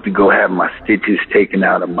supposed to go have my stitches taken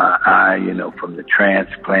out of my eye, from the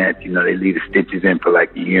transplant. They leave the stitches in for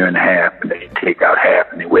like a year and a half, and they take out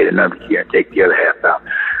half, and they wait another year and take the other half out.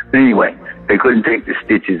 But anyway, they couldn't take the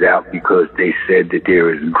stitches out because they said that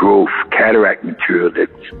there is growth, cataract material that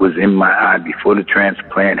was in my eye before the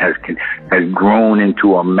transplant has grown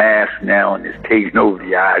into a mass now and is taking over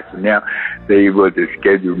the eye. So now they're able to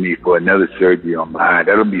schedule me for another surgery on my eye.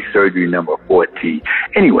 That'll be surgery number 14.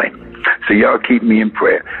 Anyway, so y'all keep me in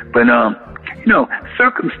prayer. But,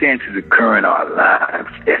 circumstances occur in our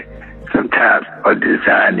lives that sometimes are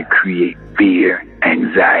designed to create fear,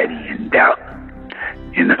 anxiety, and doubt,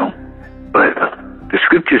 But the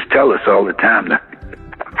scriptures tell us all the time that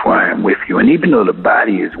for I am with you. And even though the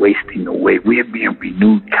body is wasting away, we are being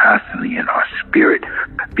renewed constantly in our spirit,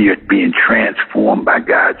 being transformed by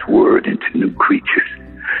God's word into new creatures.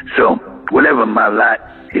 So whatever my lot,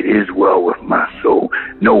 it is well with my soul.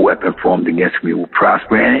 No weapon formed against me will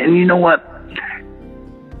prosper. And you know what?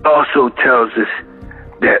 It also tells us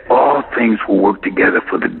that all things will work together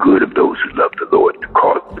for the good of those who love the Lord,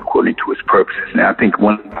 called according to his purposes. Now, I think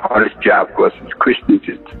one of the hardest jobs for us as Christians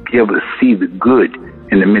is to be able to see the good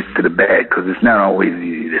in the midst of the bad, because it's not always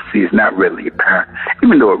easy to see. It's not readily apparent,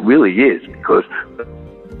 even though it really is, because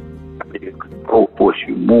it will force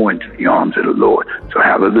you more into the arms of the Lord. So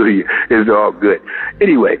hallelujah, it's all good.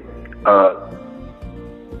 Anyway,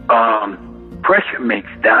 pressure makes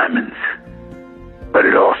diamonds, but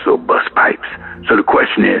it also busts pipes. So the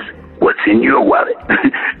question is, what's in your wallet?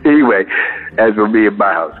 Anyway, as for me and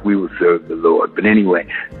my house, we will serve the Lord. But anyway,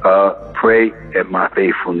 pray at my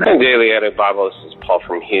faithful name. Daily Edit Bible, this is Paul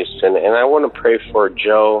from Houston, and I want to pray for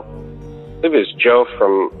Joe. I believe it's Joe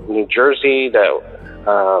from New Jersey that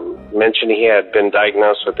mentioned he had been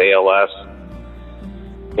diagnosed with ALS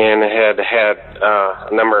and had a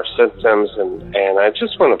number of symptoms, and I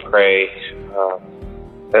just want to pray.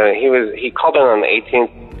 He called in on the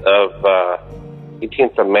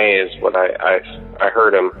 18th of May is what I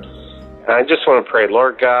heard him. And I just want to pray,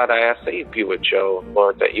 Lord God, I ask that you be with Joe,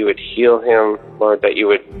 Lord, that you would heal him, Lord, that you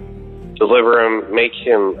would deliver him, make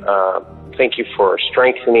him, thank you for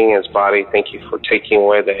strengthening his body, thank you for taking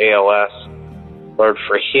away the ALS, Lord,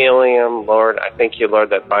 for healing him, Lord, I thank you, Lord,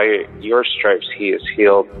 that by your stripes he is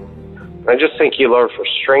healed. And I just thank you, Lord, for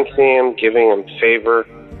strengthening him, giving him favor,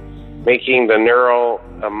 making the neural,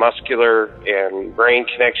 muscular, and brain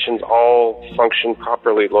connections all function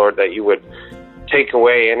properly, Lord, that you would take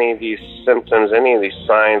away any of these symptoms, any of these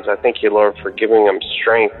signs. I thank you, Lord, for giving him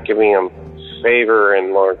strength, giving him favor,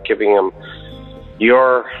 and, Lord, giving him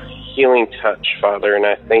your healing touch, Father. And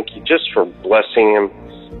I thank you just for blessing him,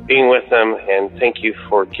 being with him, and thank you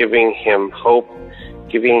for giving him hope,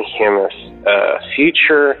 giving him a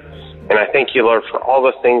future. And I thank you, Lord, for all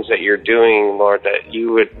the things that you're doing, Lord, that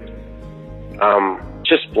you would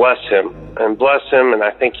just bless him. And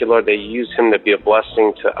I thank you, Lord, that you use him to be a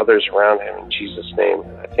blessing to others around him. In Jesus' name,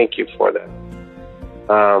 I thank you for that.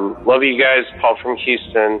 Love you guys. Paul from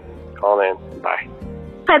Houston. Call in. Bye.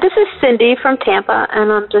 Hi, this is Cindy from Tampa,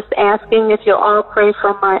 and I'm just asking if you'll all pray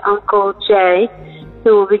for my Uncle Jay,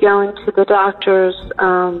 who will be going to the doctors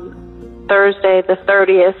Thursday the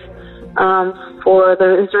 30th for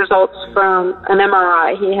his results from an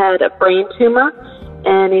MRI. He had a brain tumor,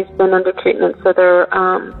 and he's been under treatment, so they're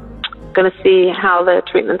going to see how the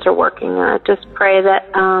treatments are working. Just pray that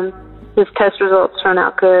his test results turn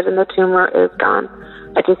out good and the tumor is gone.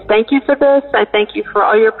 I just thank you for this. I thank you for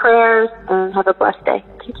all your prayers, and have a blessed day.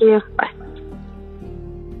 Thank you. Bye.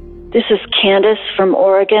 This is Candace from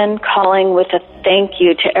Oregon, calling with a thank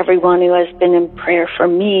you to everyone who has been in prayer for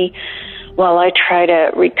me while I try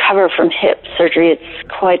to recover from hip surgery. It's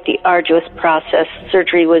quite the arduous process.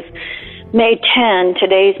 Surgery was May 10.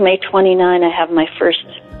 Today's May 29. I have my first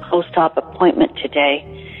post-op appointment today.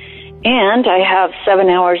 And I have 7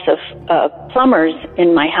 hours of plumbers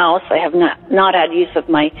in my house. I have not had use of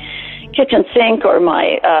my kitchen sink or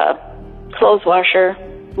my clothes washer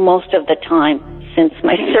most of the time since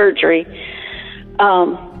my surgery.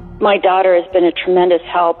 My daughter has been a tremendous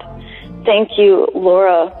help. Thank you,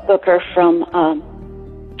 Laura Booker from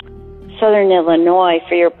Southern Illinois,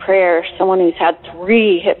 for your prayer. Someone who's had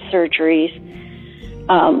 3 hip surgeries.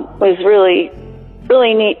 Was really,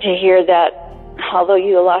 really neat to hear that although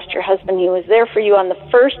you lost your husband, he was there for you on the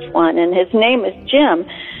first one, and his name is Jim.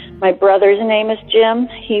 My brother's name is Jim.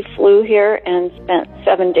 He flew here and spent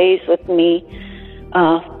 7 days with me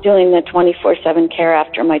doing the 24/7 care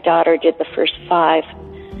after my daughter did the first 5.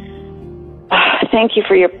 Thank you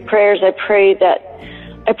for your prayers. I pray,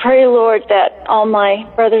 Lord, that all my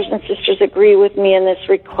brothers and sisters agree with me in this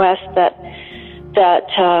request that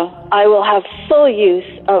I will have full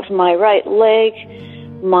use of my right leg,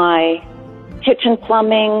 my kitchen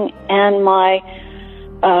plumbing, and my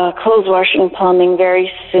clothes washing plumbing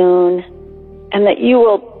very soon, and that you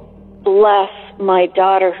will bless my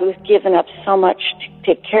daughter who's given up so much to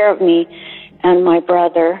take care of me, and my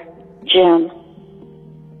brother, Jim.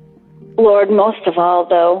 Lord, most of all,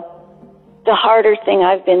 though, the harder thing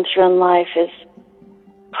I've been through in life is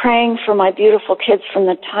praying for my beautiful kids from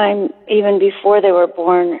the time even before they were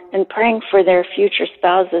born, and praying for their future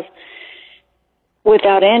spouses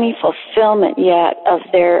without any fulfillment yet of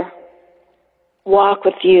their walk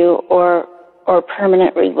with you or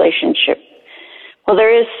permanent relationship. Well,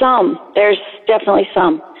 there is some. There's definitely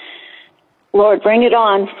some. Lord, bring it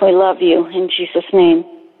on. We love you. In Jesus' name.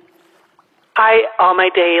 Hi, All My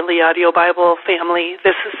Daily Audio Bible family.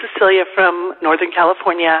 This is Cecilia from Northern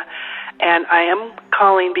California, and I am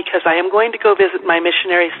calling because I am going to go visit my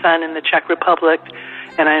missionary son in the Czech Republic,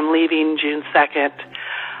 and I am leaving June 2nd.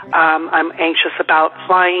 I'm anxious about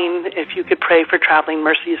flying. If you could pray for traveling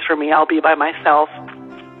mercies for me, I'll be by myself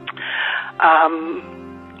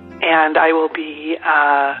And I will be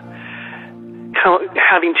having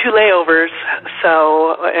 2 layovers.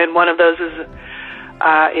 So, and one of those is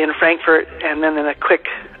in Frankfurt, and then a quick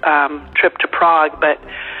trip to Prague. But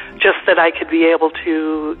just that I could be able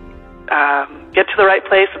to get to the right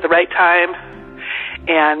place at the right time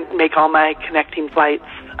and make all my connecting flights.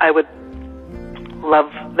 I would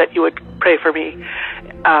love that you would pray for me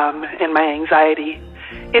and my anxiety.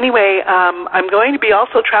 Anyway, I'm going to be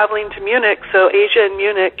also traveling to Munich, so Asia and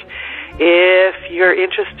Munich, if you're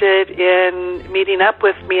interested in meeting up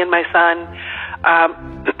with me and my son,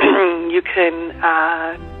 you can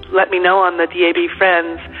let me know on the DAB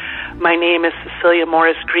Friends. My name is Cecilia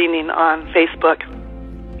Morris Greening on Facebook.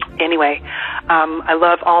 Anyway, I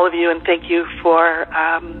love all of you, and thank you for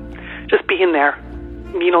just being there.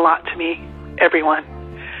 You mean a lot to me, everyone.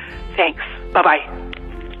 Thanks. Bye-bye.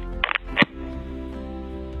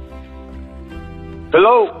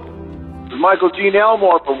 Hello, this is Michael Gene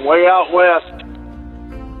Elmore from way out west,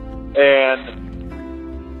 and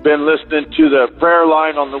been listening to the prayer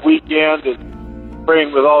line on the weekend and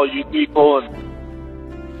praying with all you people and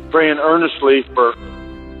praying earnestly for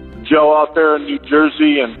Joe out there in New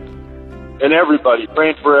Jersey and everybody,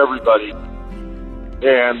 praying for everybody.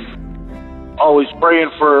 And always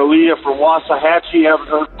praying for Aaliyah from Waxahachie. Haven't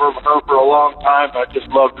heard from her for a long time. I just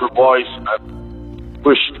loved her voice. I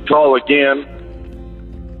wish to call again.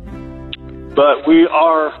 But we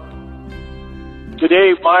are,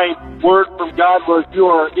 today my word from God was, you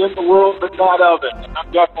are in the world but not of it. And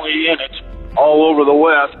I'm definitely in it, all over the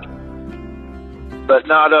West, but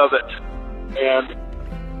not of it. And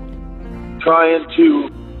trying to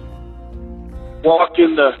walk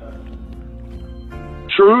in the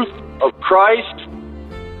truth of Christ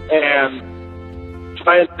and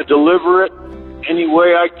trying to deliver it any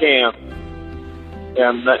way I can.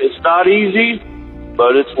 And it's not easy,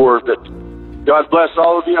 but it's worth it. God bless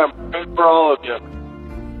all of you. I'm praying for all of you.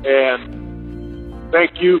 And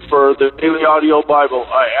thank you for the Daily Audio Bible.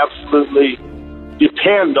 I absolutely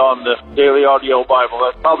depend on the Daily Audio Bible.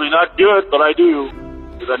 That's probably not good, but I do,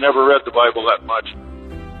 because I never read the Bible that much.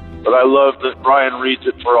 But I love that Brian reads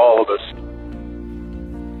it for all of us.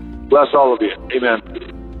 Bless all of you. Amen.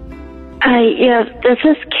 Yes, this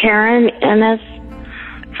is Karen Ennis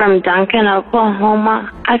from Duncan,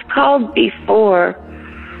 Oklahoma. I've called before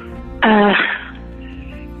a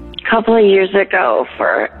couple of years ago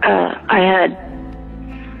for, I had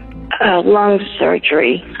lung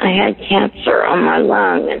surgery. I had cancer on my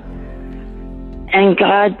lung, and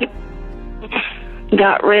God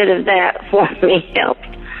got rid of that for me, helped.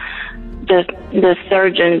 The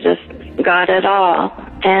surgeon just got it all.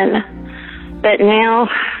 But now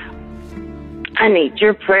I need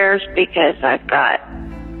your prayers because I've got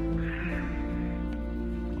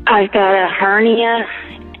a hernia,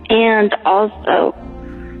 and also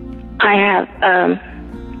I have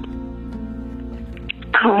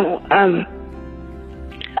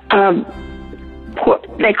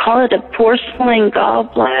they call it a porcelain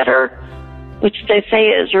gallbladder, which they say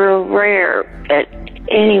is real rare, but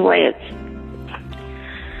anyway,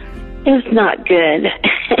 it's not good.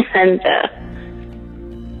 And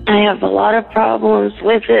I have a lot of problems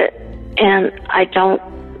with it, and I don't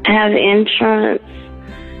have insurance,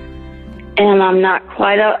 and I'm not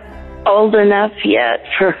quite old enough yet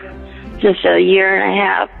for just a year and a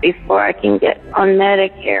half before I can get on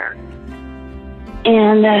Medicare.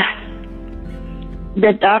 And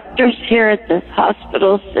the doctors here at this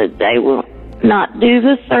hospital said they will not do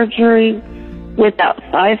the surgery without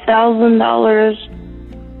 $5,000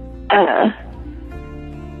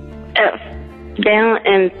 down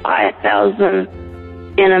and $5,000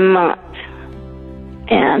 in a month.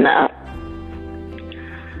 And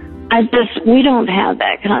we don't have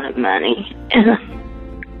that kind of money. And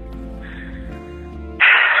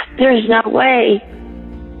there's no way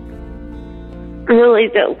really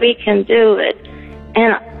that we can do it.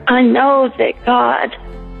 And I know that God,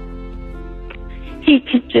 He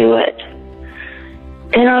can do it.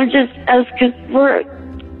 And I'm just asking for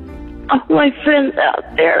all my friends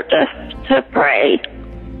out there to pray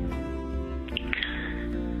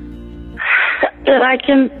that I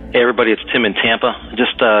can. Hey everybody, it's Tim in Tampa.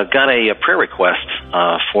 Just got a prayer request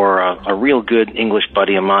for a real good English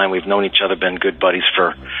buddy of mine. We've known each other, been good buddies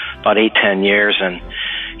for about 8-10 years, and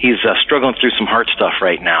he's struggling through some heart stuff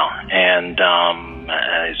right now, and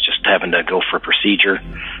he's just having to go for a procedure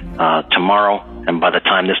tomorrow. And by the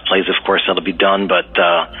time this plays, of course, that'll be done. But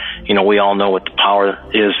we all know what the power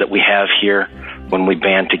is that we have here when we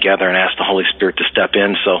band together and ask the Holy Spirit to step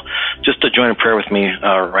in. So just to join in prayer with me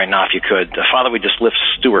right now, if you could. Father, we just lift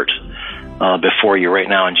Stuart before you right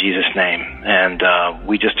now in Jesus' name. And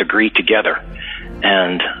we just agree together.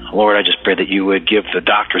 And, Lord, I just pray that you would give the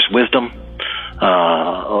doctors wisdom,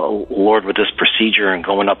 Lord, with this procedure and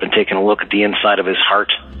going up and taking a look at the inside of his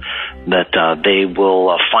heart, that they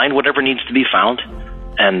will find whatever needs to be found,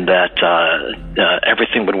 and that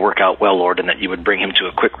everything would work out well, Lord, and that you would bring him to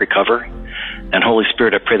a quick recovery. And Holy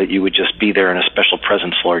Spirit, I pray that you would just be there in a special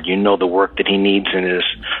presence, Lord. You know the work that he needs in his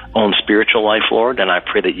own spiritual life, Lord, and I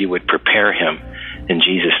pray that you would prepare him in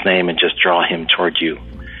Jesus' name and just draw him toward you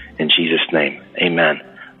in Jesus' name. Amen.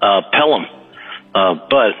 Pelham,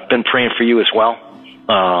 Bud, been praying for you as well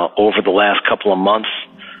over the last couple of months,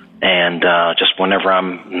 and just whenever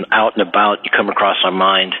I'm out and about, you come across my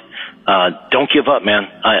mind. Don't give up, man.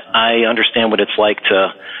 I understand what it's like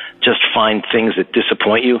to just find things that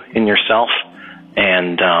disappoint you in yourself.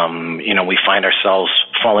 And, we find ourselves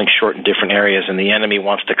falling short in different areas, and the enemy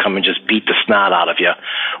wants to come and just beat the snot out of you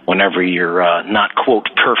whenever you're not, quote,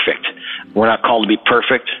 perfect. We're not called to be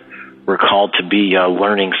perfect. We're called to be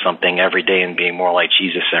learning something every day and being more like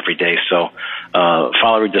Jesus every day. So,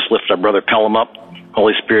 Father, we just lift our brother Pelham up.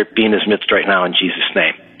 Holy Spirit, be in his midst right now in Jesus'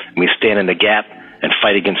 name. And we stand in the gap and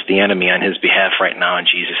fight against the enemy on his behalf right now in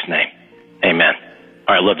Jesus' name. Amen.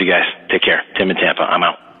 All right, love you guys. Take care. Tim in Tampa. I'm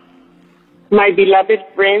out. My beloved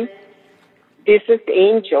friends, this is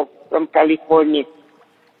Angel from California.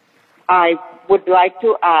 I would like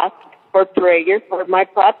to ask for prayer for my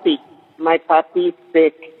puppy. My puppy is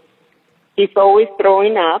sick. He's always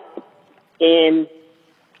throwing up, and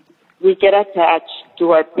we get attached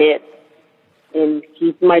to our pet, and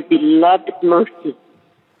he's my beloved Mercy.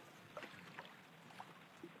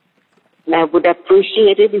 And I would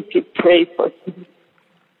appreciate it if you pray for him.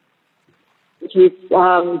 He's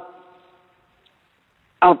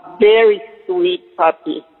a very sweet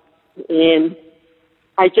puppy, and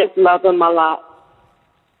I just love him a lot.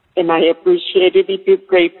 And I appreciate it if you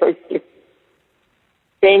pray for him.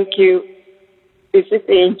 Thank you. This is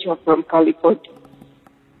Angel from California.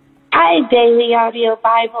 Hi, Daily Audio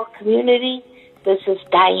Bible Community. This is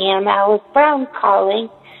Diane Alice Brown calling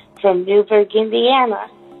from Newburgh, Indiana.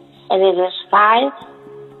 And it is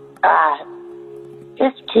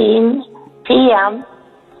 5:15 p.m.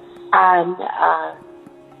 on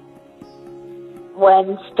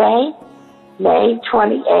Wednesday, May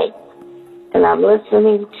 28th. And I'm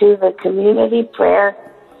listening to the community prayer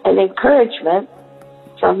and encouragement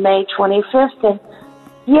from May 25th. And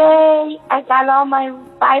yay, I got all my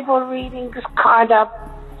Bible readings caught up.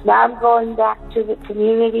 Now I'm going back to the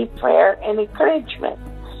community prayer and encouragement.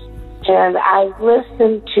 And I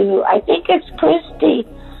listened to, I think it's Christy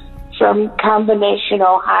from Combination,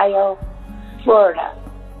 Ohio, Florida.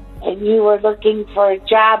 And you were looking for a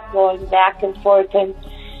job going back and forth, and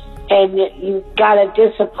you got a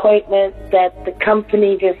disappointment that the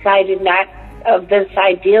company decided not, of this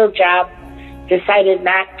ideal job, decided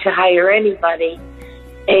not to hire anybody.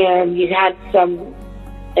 And you had some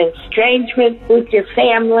estrangement with your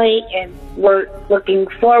family and were looking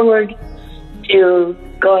forward to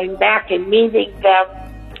going back and meeting them.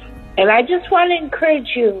 And I just want to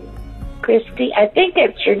encourage you, Christy, I think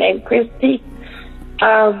it's your name, Christy,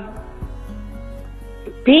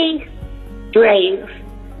 be brave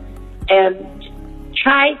and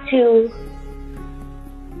try to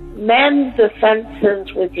mend the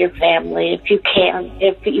fences with your family if you can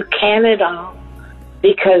at all,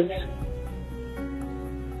 because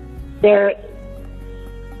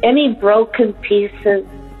any broken pieces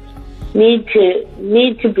need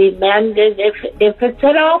to be mended if it's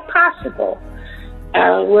at all possible.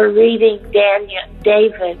 We're reading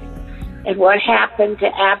David and what happened to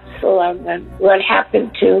Absalom and what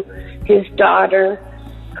happened to his daughter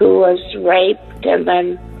who was raped and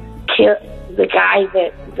then killed. The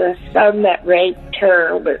son that raped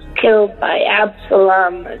her was killed by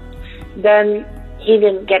Absalom, and then he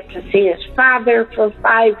didn't get to see his father for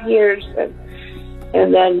 5 years,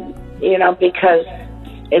 and then because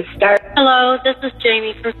it started. Hello, this is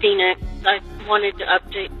Jamie from Phoenix. I wanted to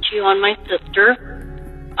update you on my sister.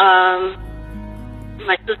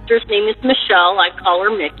 My sister's name is Michelle. I call her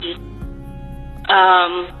Mickey.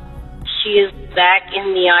 She is back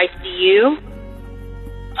in the ICU.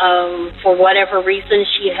 For whatever reason,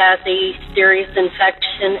 she has a serious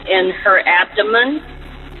infection in her abdomen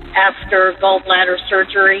after gallbladder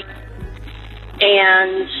surgery.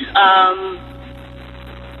 And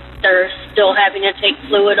they're still having to take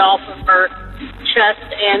fluid off of her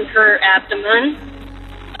chest and her abdomen.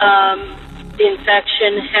 The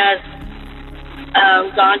infection has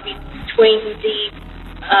gone between the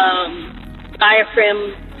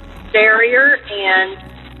diaphragm barrier and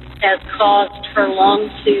has caused her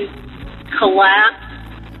lungs to collapse.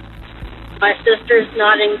 My sister's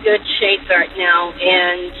not in good shape right now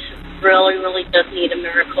and really, really does need a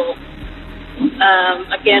miracle.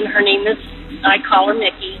 Again, her name is, I call her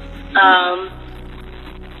Mickey.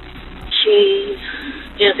 She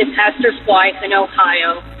is a pastor's wife in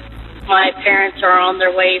Ohio. My parents are on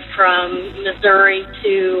their way from Missouri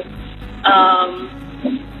to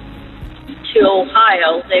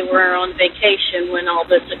Ohio. They were on vacation when all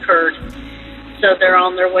this occurred. So they're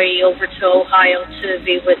on their way over to Ohio to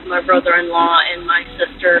be with my brother-in-law and my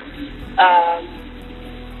sister.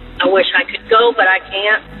 I wish I could go, but I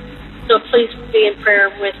can't. So please be in prayer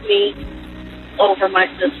with me over my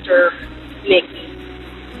sister, Mickey.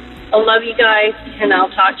 I love you guys, and I'll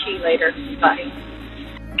talk to you later. Bye.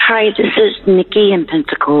 Hi, this is Nikki in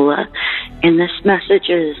Pensacola, and this message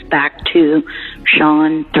is back to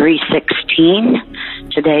Sean 3:16.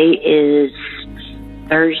 Today is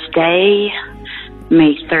Thursday,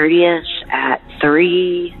 May 30th at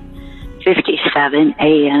 3:57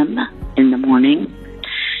 a.m. in the morning.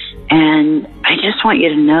 And I just want you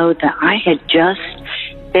to know that I had just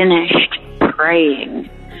finished praying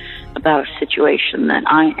about a situation that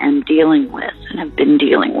I am dealing with and have been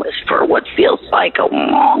dealing with for what feels like a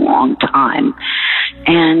long, long time.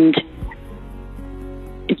 And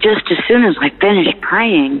just as soon as I finished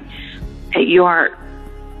praying, your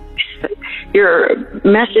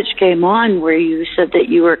message came on where you said that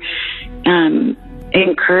you were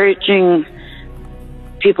encouraging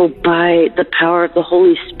people by the power of the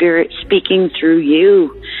Holy Spirit speaking through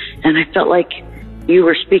you. And I felt like you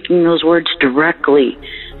were speaking those words directly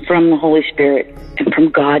from the Holy Spirit and from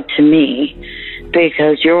God to me,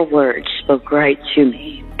 because your words spoke right to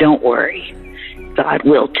me. Don't worry. God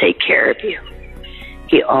will take care of you.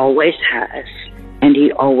 He always has, and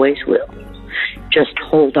He always will. Just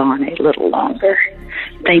hold on a little longer.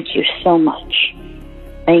 Thank you so much.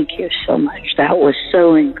 Thank you so much. That was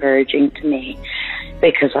so encouraging to me,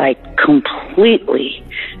 because I completely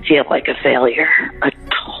feel like a failure, a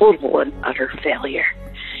total and utter failure.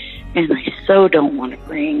 And I so don't want to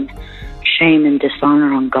bring shame and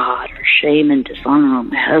dishonor on God, or shame and dishonor on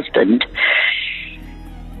my husband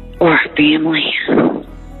or family.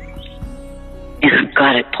 And I've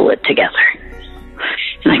got to pull it together.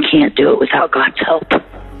 And I can't do it without God's help.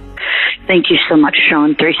 Thank you so much,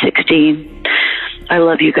 Sean 3:16. I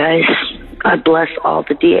love you guys. God bless all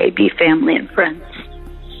the DAB family and friends.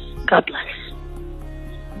 God bless.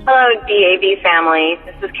 Hello, DAB family.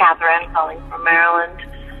 This is Catherine calling from Maryland,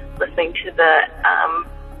 listening to the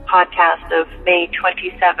podcast of May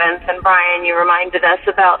 27th. And Brian, you reminded us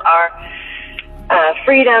about our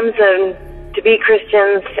freedoms and to be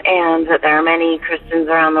Christians, and that there are many Christians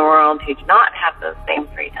around the world who do not have those same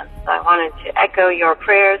freedoms. So I wanted to echo your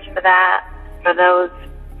prayers for that, for those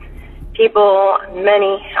people,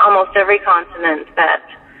 many, almost every continent, that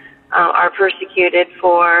are persecuted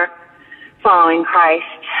for following Christ.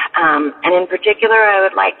 And in particular, I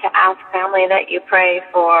would like to ask family that you pray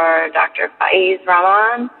for Dr. Faiz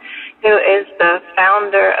Rahman, who is the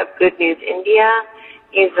founder of Good News India.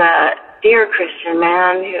 He's a dear Christian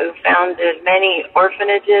man who founded many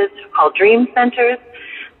orphanages called Dream Centers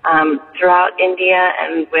throughout India,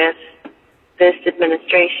 and with this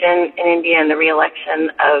administration in India and the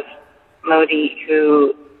re-election of Modi,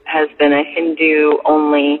 who has been a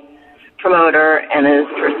Hindu-only promoter and has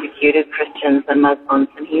persecuted Christians and Muslims,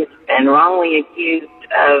 and he's been wrongly accused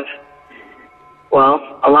of, well,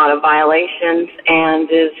 a lot of violations, and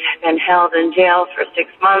has been held in jail for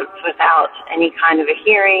 6 months without any kind of a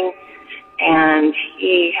hearing. And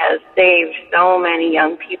he has saved so many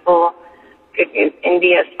young people.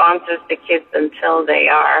 India sponsors the kids until they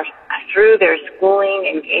are through their schooling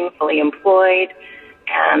and gainfully employed.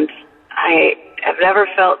 And I have never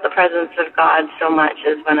felt the presence of God so much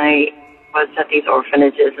as when I was at these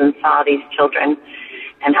orphanages and saw these children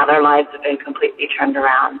and how their lives have been completely turned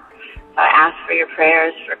around. So I ask for your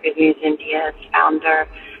prayers for Good News India, its founder,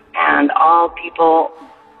 and all people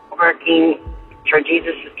working for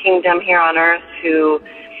Jesus' kingdom here on earth who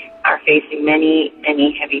are facing many,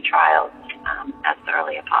 many heavy trials, as the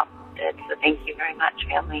early apostles did. So thank you very much,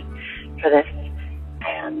 family, for this.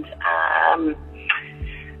 And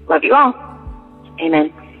love you all.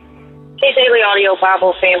 Amen. Hey, Daily Audio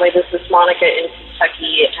Bible family, this is Monica in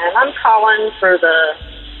Kentucky, and I'm calling for the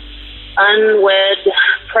unwed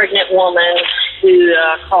pregnant woman who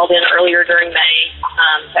called in earlier during May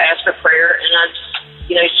to ask for prayer. And I just,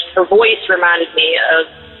 her voice reminded me of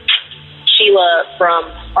Sheila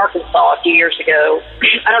from Arkansas a few years ago.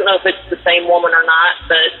 I don't know if it's the same woman or not,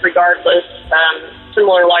 but regardless,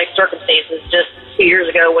 similar life circumstances. Just 2 years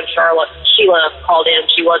ago when Sheila called in,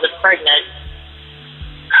 she wasn't pregnant.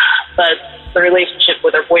 but the relationship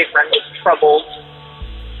with her boyfriend was troubled.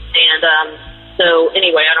 And so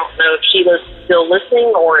anyway, I don't know if Sheila's still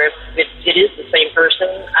listening or if it is the same person.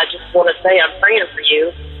 I just want to say I'm praying for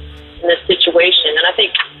you in this situation. And I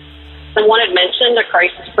think someone had mentioned a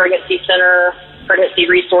crisis pregnancy center, pregnancy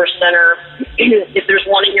resource center. If there's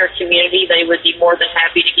one in your community, they would be more than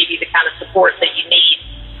happy to give you the kind of support that you need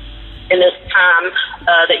in this time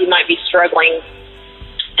that you might be struggling,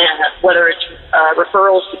 whether it's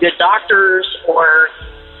referrals to good doctors or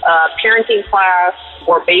parenting class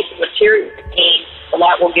or basic material needs. A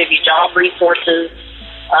lot will give you job resources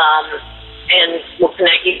and will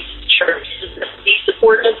connect you to churches that be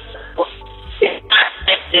supportive.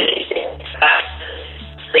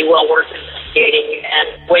 It's well worth investigating.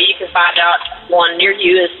 And the way you can find out one near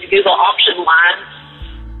you is to Google option lines.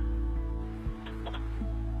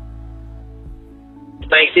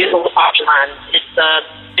 Like Google option lines. It's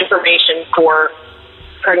information for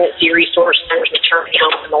pregnancy resource centers, maternity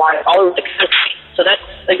homes, and the like all over the country. So that's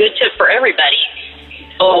a good tip for everybody.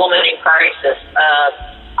 A woman in crisis,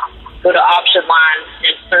 go to option lines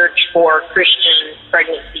and search for Christian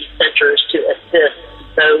pregnancy centers to assist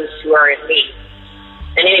those who are in need.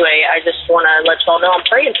 And anyway, I just want to let y'all know I'm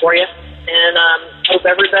praying for you, and hope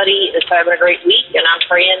everybody is having a great week, and I'm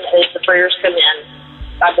praying as the prayers come in.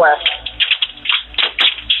 God bless.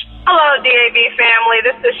 Hello, DAB family.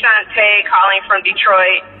 This is Shantae calling from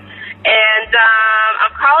Detroit. And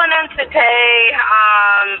I'm calling in today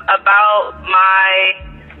about my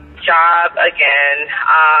job again.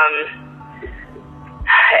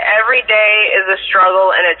 Every day is a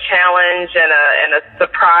struggle and a challenge and a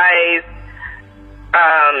surprise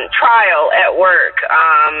trial at work.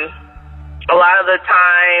 A lot of the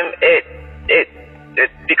time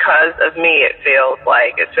it's because of me. It feels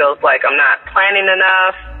like I'm not planning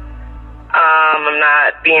enough. I'm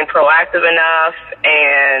not being proactive enough,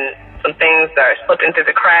 and some things are slipping through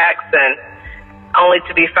the cracks, and only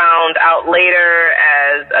to be found out later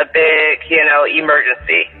as a big,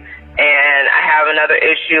 emergency. And I have another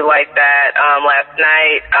issue like that. Last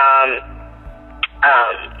night,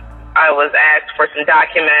 I was asked for some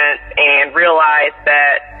documents and realized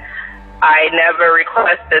that I never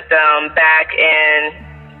requested them back in,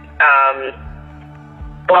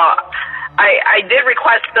 I did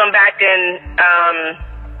request them back in,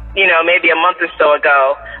 maybe a month or so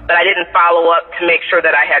ago, but I didn't follow up to make sure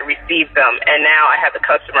that I had received them. And now I have the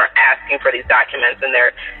customer asking for these documents, and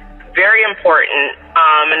they're very important.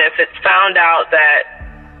 And if it's found out that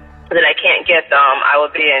I can't get them, I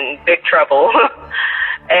will be in big trouble.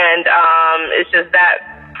 And it's just that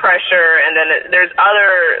pressure. And then there's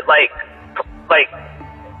other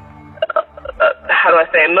how do I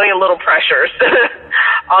say, a million little pressures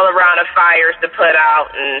all around of fires to put out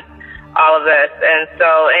and all of this. And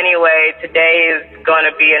so anyway, today is going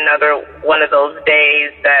to be another one of those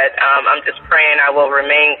days that I'm just praying I will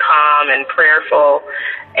remain calm and prayerful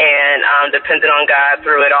and dependent on God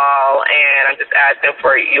through it all. And I'm just asking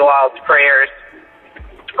for you all's prayers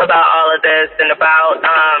about all of this and about,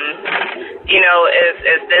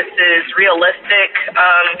 if this is realistic,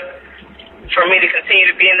 for me to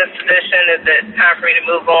continue to be in this position. Is it time for me to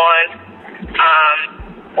move on?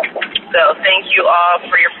 So thank you all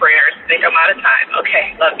for your prayers. I think I'm out of time.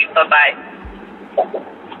 Okay, love you. Bye-bye.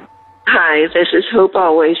 Hi, this is Hope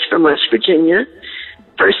Always from West Virginia.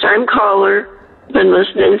 First-time caller. Been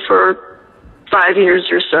listening for 5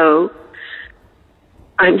 years or so.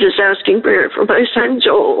 I'm just asking prayer for my son,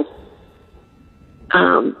 Joel.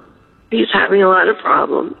 He's having a lot of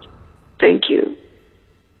problems. Thank you.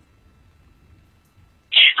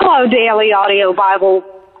 Hello, Daily Audio Bible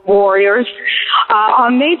Warriors.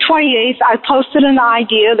 On May 28th, I posted an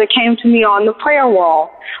idea that came to me on the prayer wall.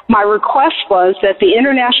 My request was that the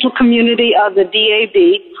international community of the DAB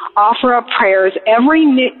offer up prayers every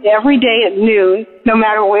day at noon, no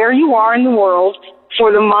matter where you are in the world,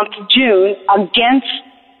 for the month of June against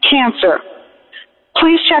cancer.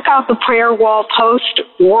 Please check out the prayer wall post,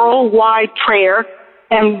 Worldwide Prayer,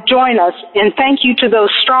 and join us. And thank you to those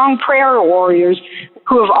strong prayer warriors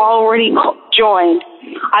who have already joined.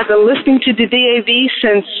 I've been listening to the DAB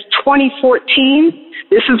since 2014.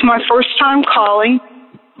 This is my first time calling.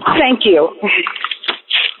 Thank you.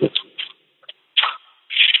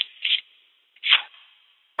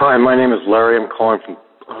 Hi, my name is Larry. I'm calling from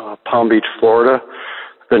Palm Beach, Florida.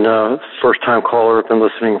 Been a first-time caller. I've been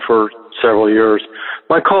listening for several years.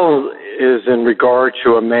 My call is in regard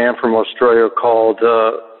to a man from Australia called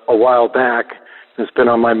a while back. It's been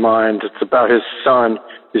on my mind. It's about his son.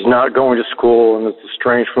 He's not going to school and is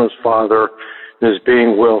estranged from his father and is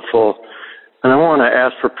being willful. And I want to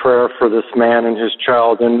ask for prayer for this man and his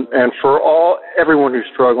child and for everyone who's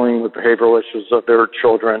struggling with behavioral issues of their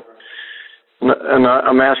children. And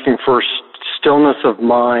I'm asking for stillness of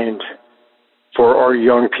mind for our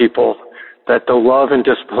young people, that the love and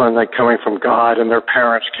discipline that coming from God and their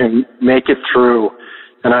parents can make it through.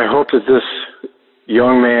 And I hope that this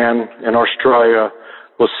young man in Australia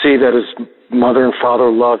will see that his mother and father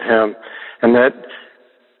love him, and that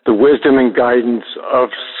the wisdom and guidance of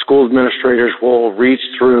school administrators will reach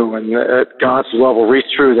through, and that God's love will reach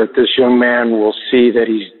through, that this young man will see that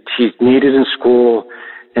he's needed in school,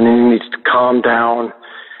 and he needs to calm down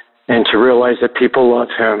and to realize that people love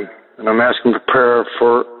him. And I'm asking for prayer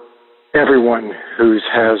for everyone who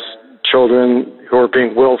has children who are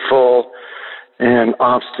being willful and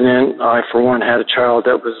obstinate. I, for one, had a child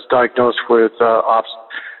that was diagnosed with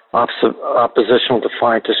oppositional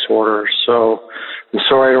defiant disorder. So I'm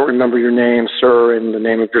sorry I don't remember your name, sir, and the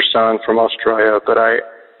name of your son from Australia, but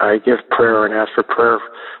I give prayer and ask for prayer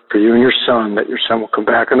for you and your son, that your son will come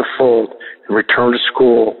back in the fold and return to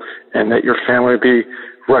school, and that your family will be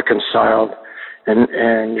reconciled,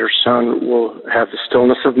 and your son will have the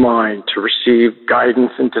stillness of mind to receive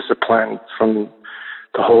guidance and discipline from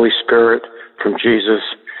the Holy Spirit, from Jesus,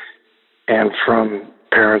 and from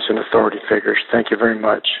parents and authority figures. Thank you very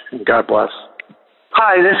much, and God bless.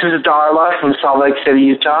 Hi, this is Darla from Salt Lake City,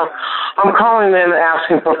 Utah. I'm calling in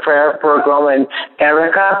asking for prayer for a girl named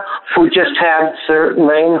Erica who just had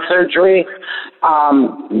brain surgery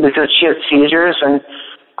because she had seizures, and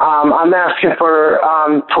I'm asking for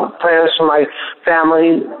prayers for my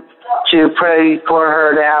family to pray for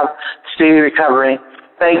her to have speedy recovery.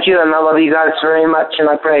 Thank you, and I love you guys very much, and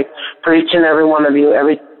I pray for each and every one of you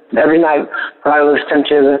every night when I listen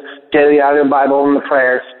to the Daily Audio Bible and the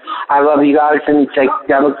prayers. I love you guys, and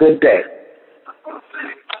have a good day.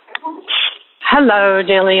 Hello,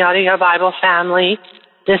 Daily Audio Bible family.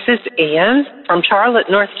 This is Ian from Charlotte,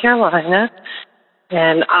 North Carolina,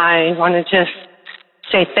 and I wanted to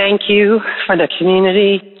say thank you for the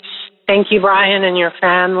community. Thank you, Brian, and your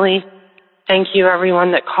family. Thank you,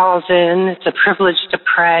 everyone that calls in. It's a privilege to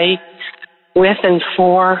pray with and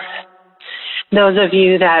for those of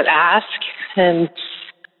you that ask, and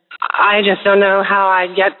I just don't know how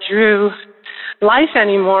I'd get through life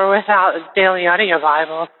anymore without a Daily Audio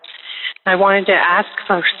Bible. I wanted to ask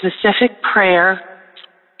for specific prayer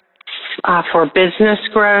for business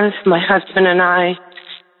growth. My husband and I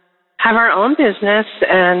have our own business,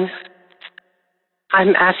 and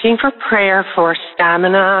I'm asking for prayer for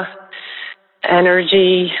stamina,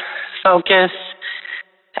 energy, focus,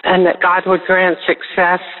 and that God would grant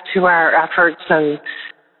success to our efforts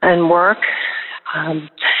and work,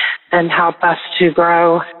 and help us to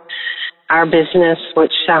grow our business,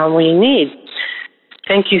 which we need.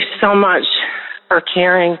 Thank you so much for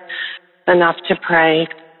caring enough to pray.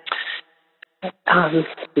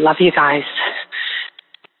 Love you guys.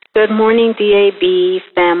 Good morning, DAB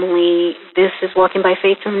family. This is Walking by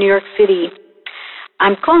Faith from New York City.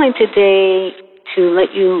 I'm calling today to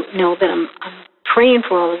let you know that I'm praying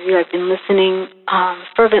for all of you. I've been listening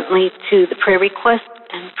fervently to the prayer requests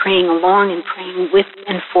and praying along and praying with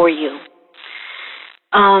and for you.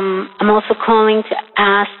 I'm also calling to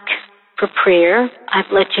ask for prayer.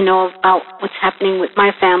 I've let you know about what's happening with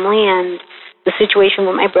my family and the situation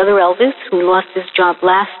with my brother Elvis, who lost his job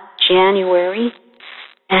last January,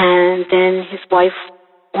 and then his wife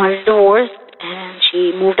wanted a divorce, and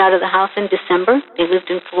she moved out of the house in December. They lived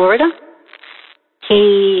in Florida.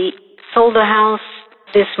 He sold the house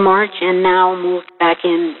this March and now moved back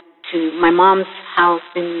into my mom's house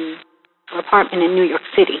in her apartment in New York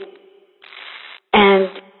City. And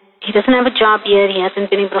he doesn't have a job yet. He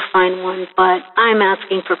hasn't been able to find one, but I'm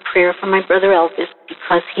asking for prayer for my brother Elvis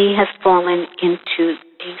because he has fallen into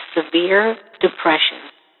a severe depression.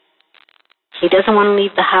 He doesn't want to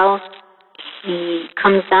leave the house. He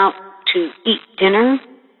comes out to eat dinner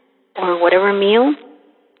or whatever meal.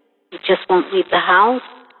 He just won't leave the house.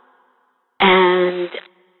 And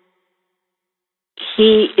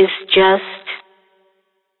he is just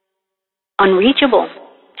unreachable.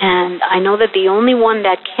 And I know that the only one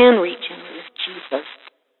that can reach him is Jesus.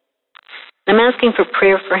 I'm asking for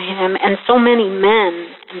prayer for him and so many men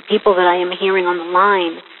and people that I am hearing on the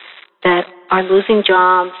line that are losing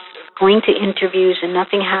jobs, going to interviews, and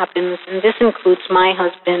nothing happens. And this includes my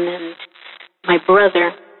husband and my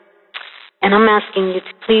brother. And I'm asking you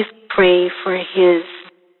to please pray for his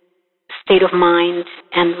state of mind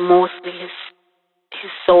and mostly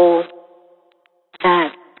his soul, that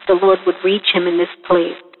the Lord would reach him in this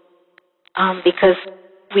place. Because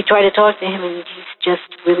we try to talk to him and he's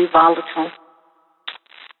just really volatile.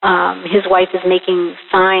 His wife is making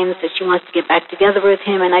signs that she wants to get back together with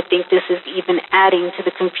him, and I think this is even adding to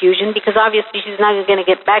the confusion because obviously she's not going to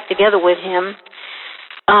get back together with him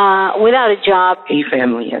without a job. Hey,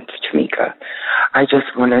 family, it's Tamika. I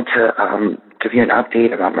just wanted to give you an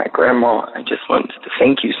update about my grandma. I just wanted to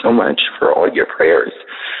thank you so much for all your prayers.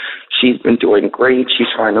 She's been doing great. She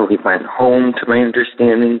finally went home, to my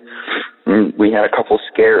understanding. We had a couple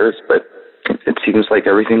scares, but it seems like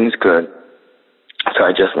everything's good. So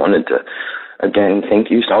I just wanted to, again,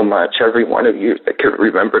 thank you so much. Every one of you that could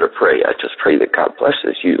remember to pray, I just pray that God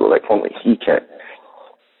blesses you like only He can.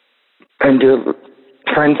 And dear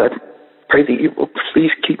friends, I pray that you will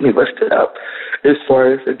please keep me lifted up as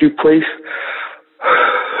far as a new place,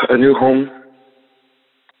 a new home.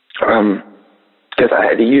 Because I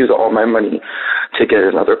had to use all my money to get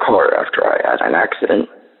another car after I had an accident.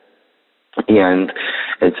 And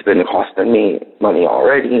it's been costing me money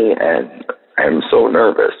already, and I'm so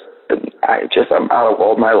nervous. And I'm out of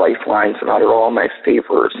all my lifelines and out of all my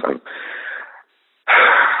favors.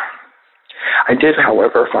 I did,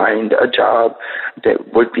 however, find a job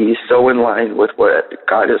that would be so in line with what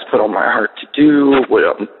God has put on my heart to do, what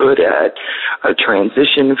I'm good at, a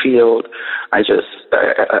transition field.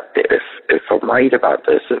 If I'm right about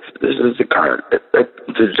this, if this is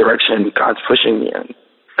the direction God's pushing me in,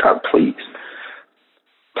 God, please,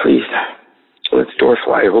 let the door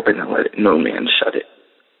fly open and let no man shut it.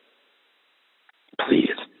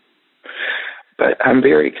 Please. But I'm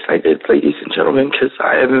very excited, ladies and gentlemen, because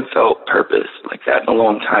I haven't felt purpose like that in a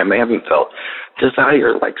long time. I haven't felt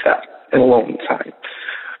desire like that in a long time.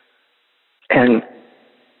 And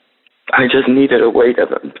I just needed a way to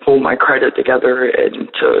pull my credit together and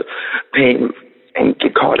to pay and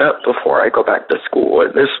get caught up before I go back to school.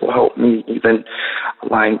 And this will help me even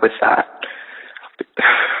align with that.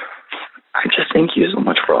 I just thank you so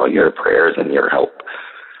much for all your prayers and your help.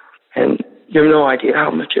 And you have no idea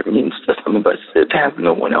how much it means to some of us to have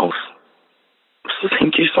no one else. So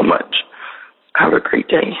thank you so much. Have a great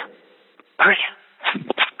day.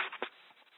 Bye.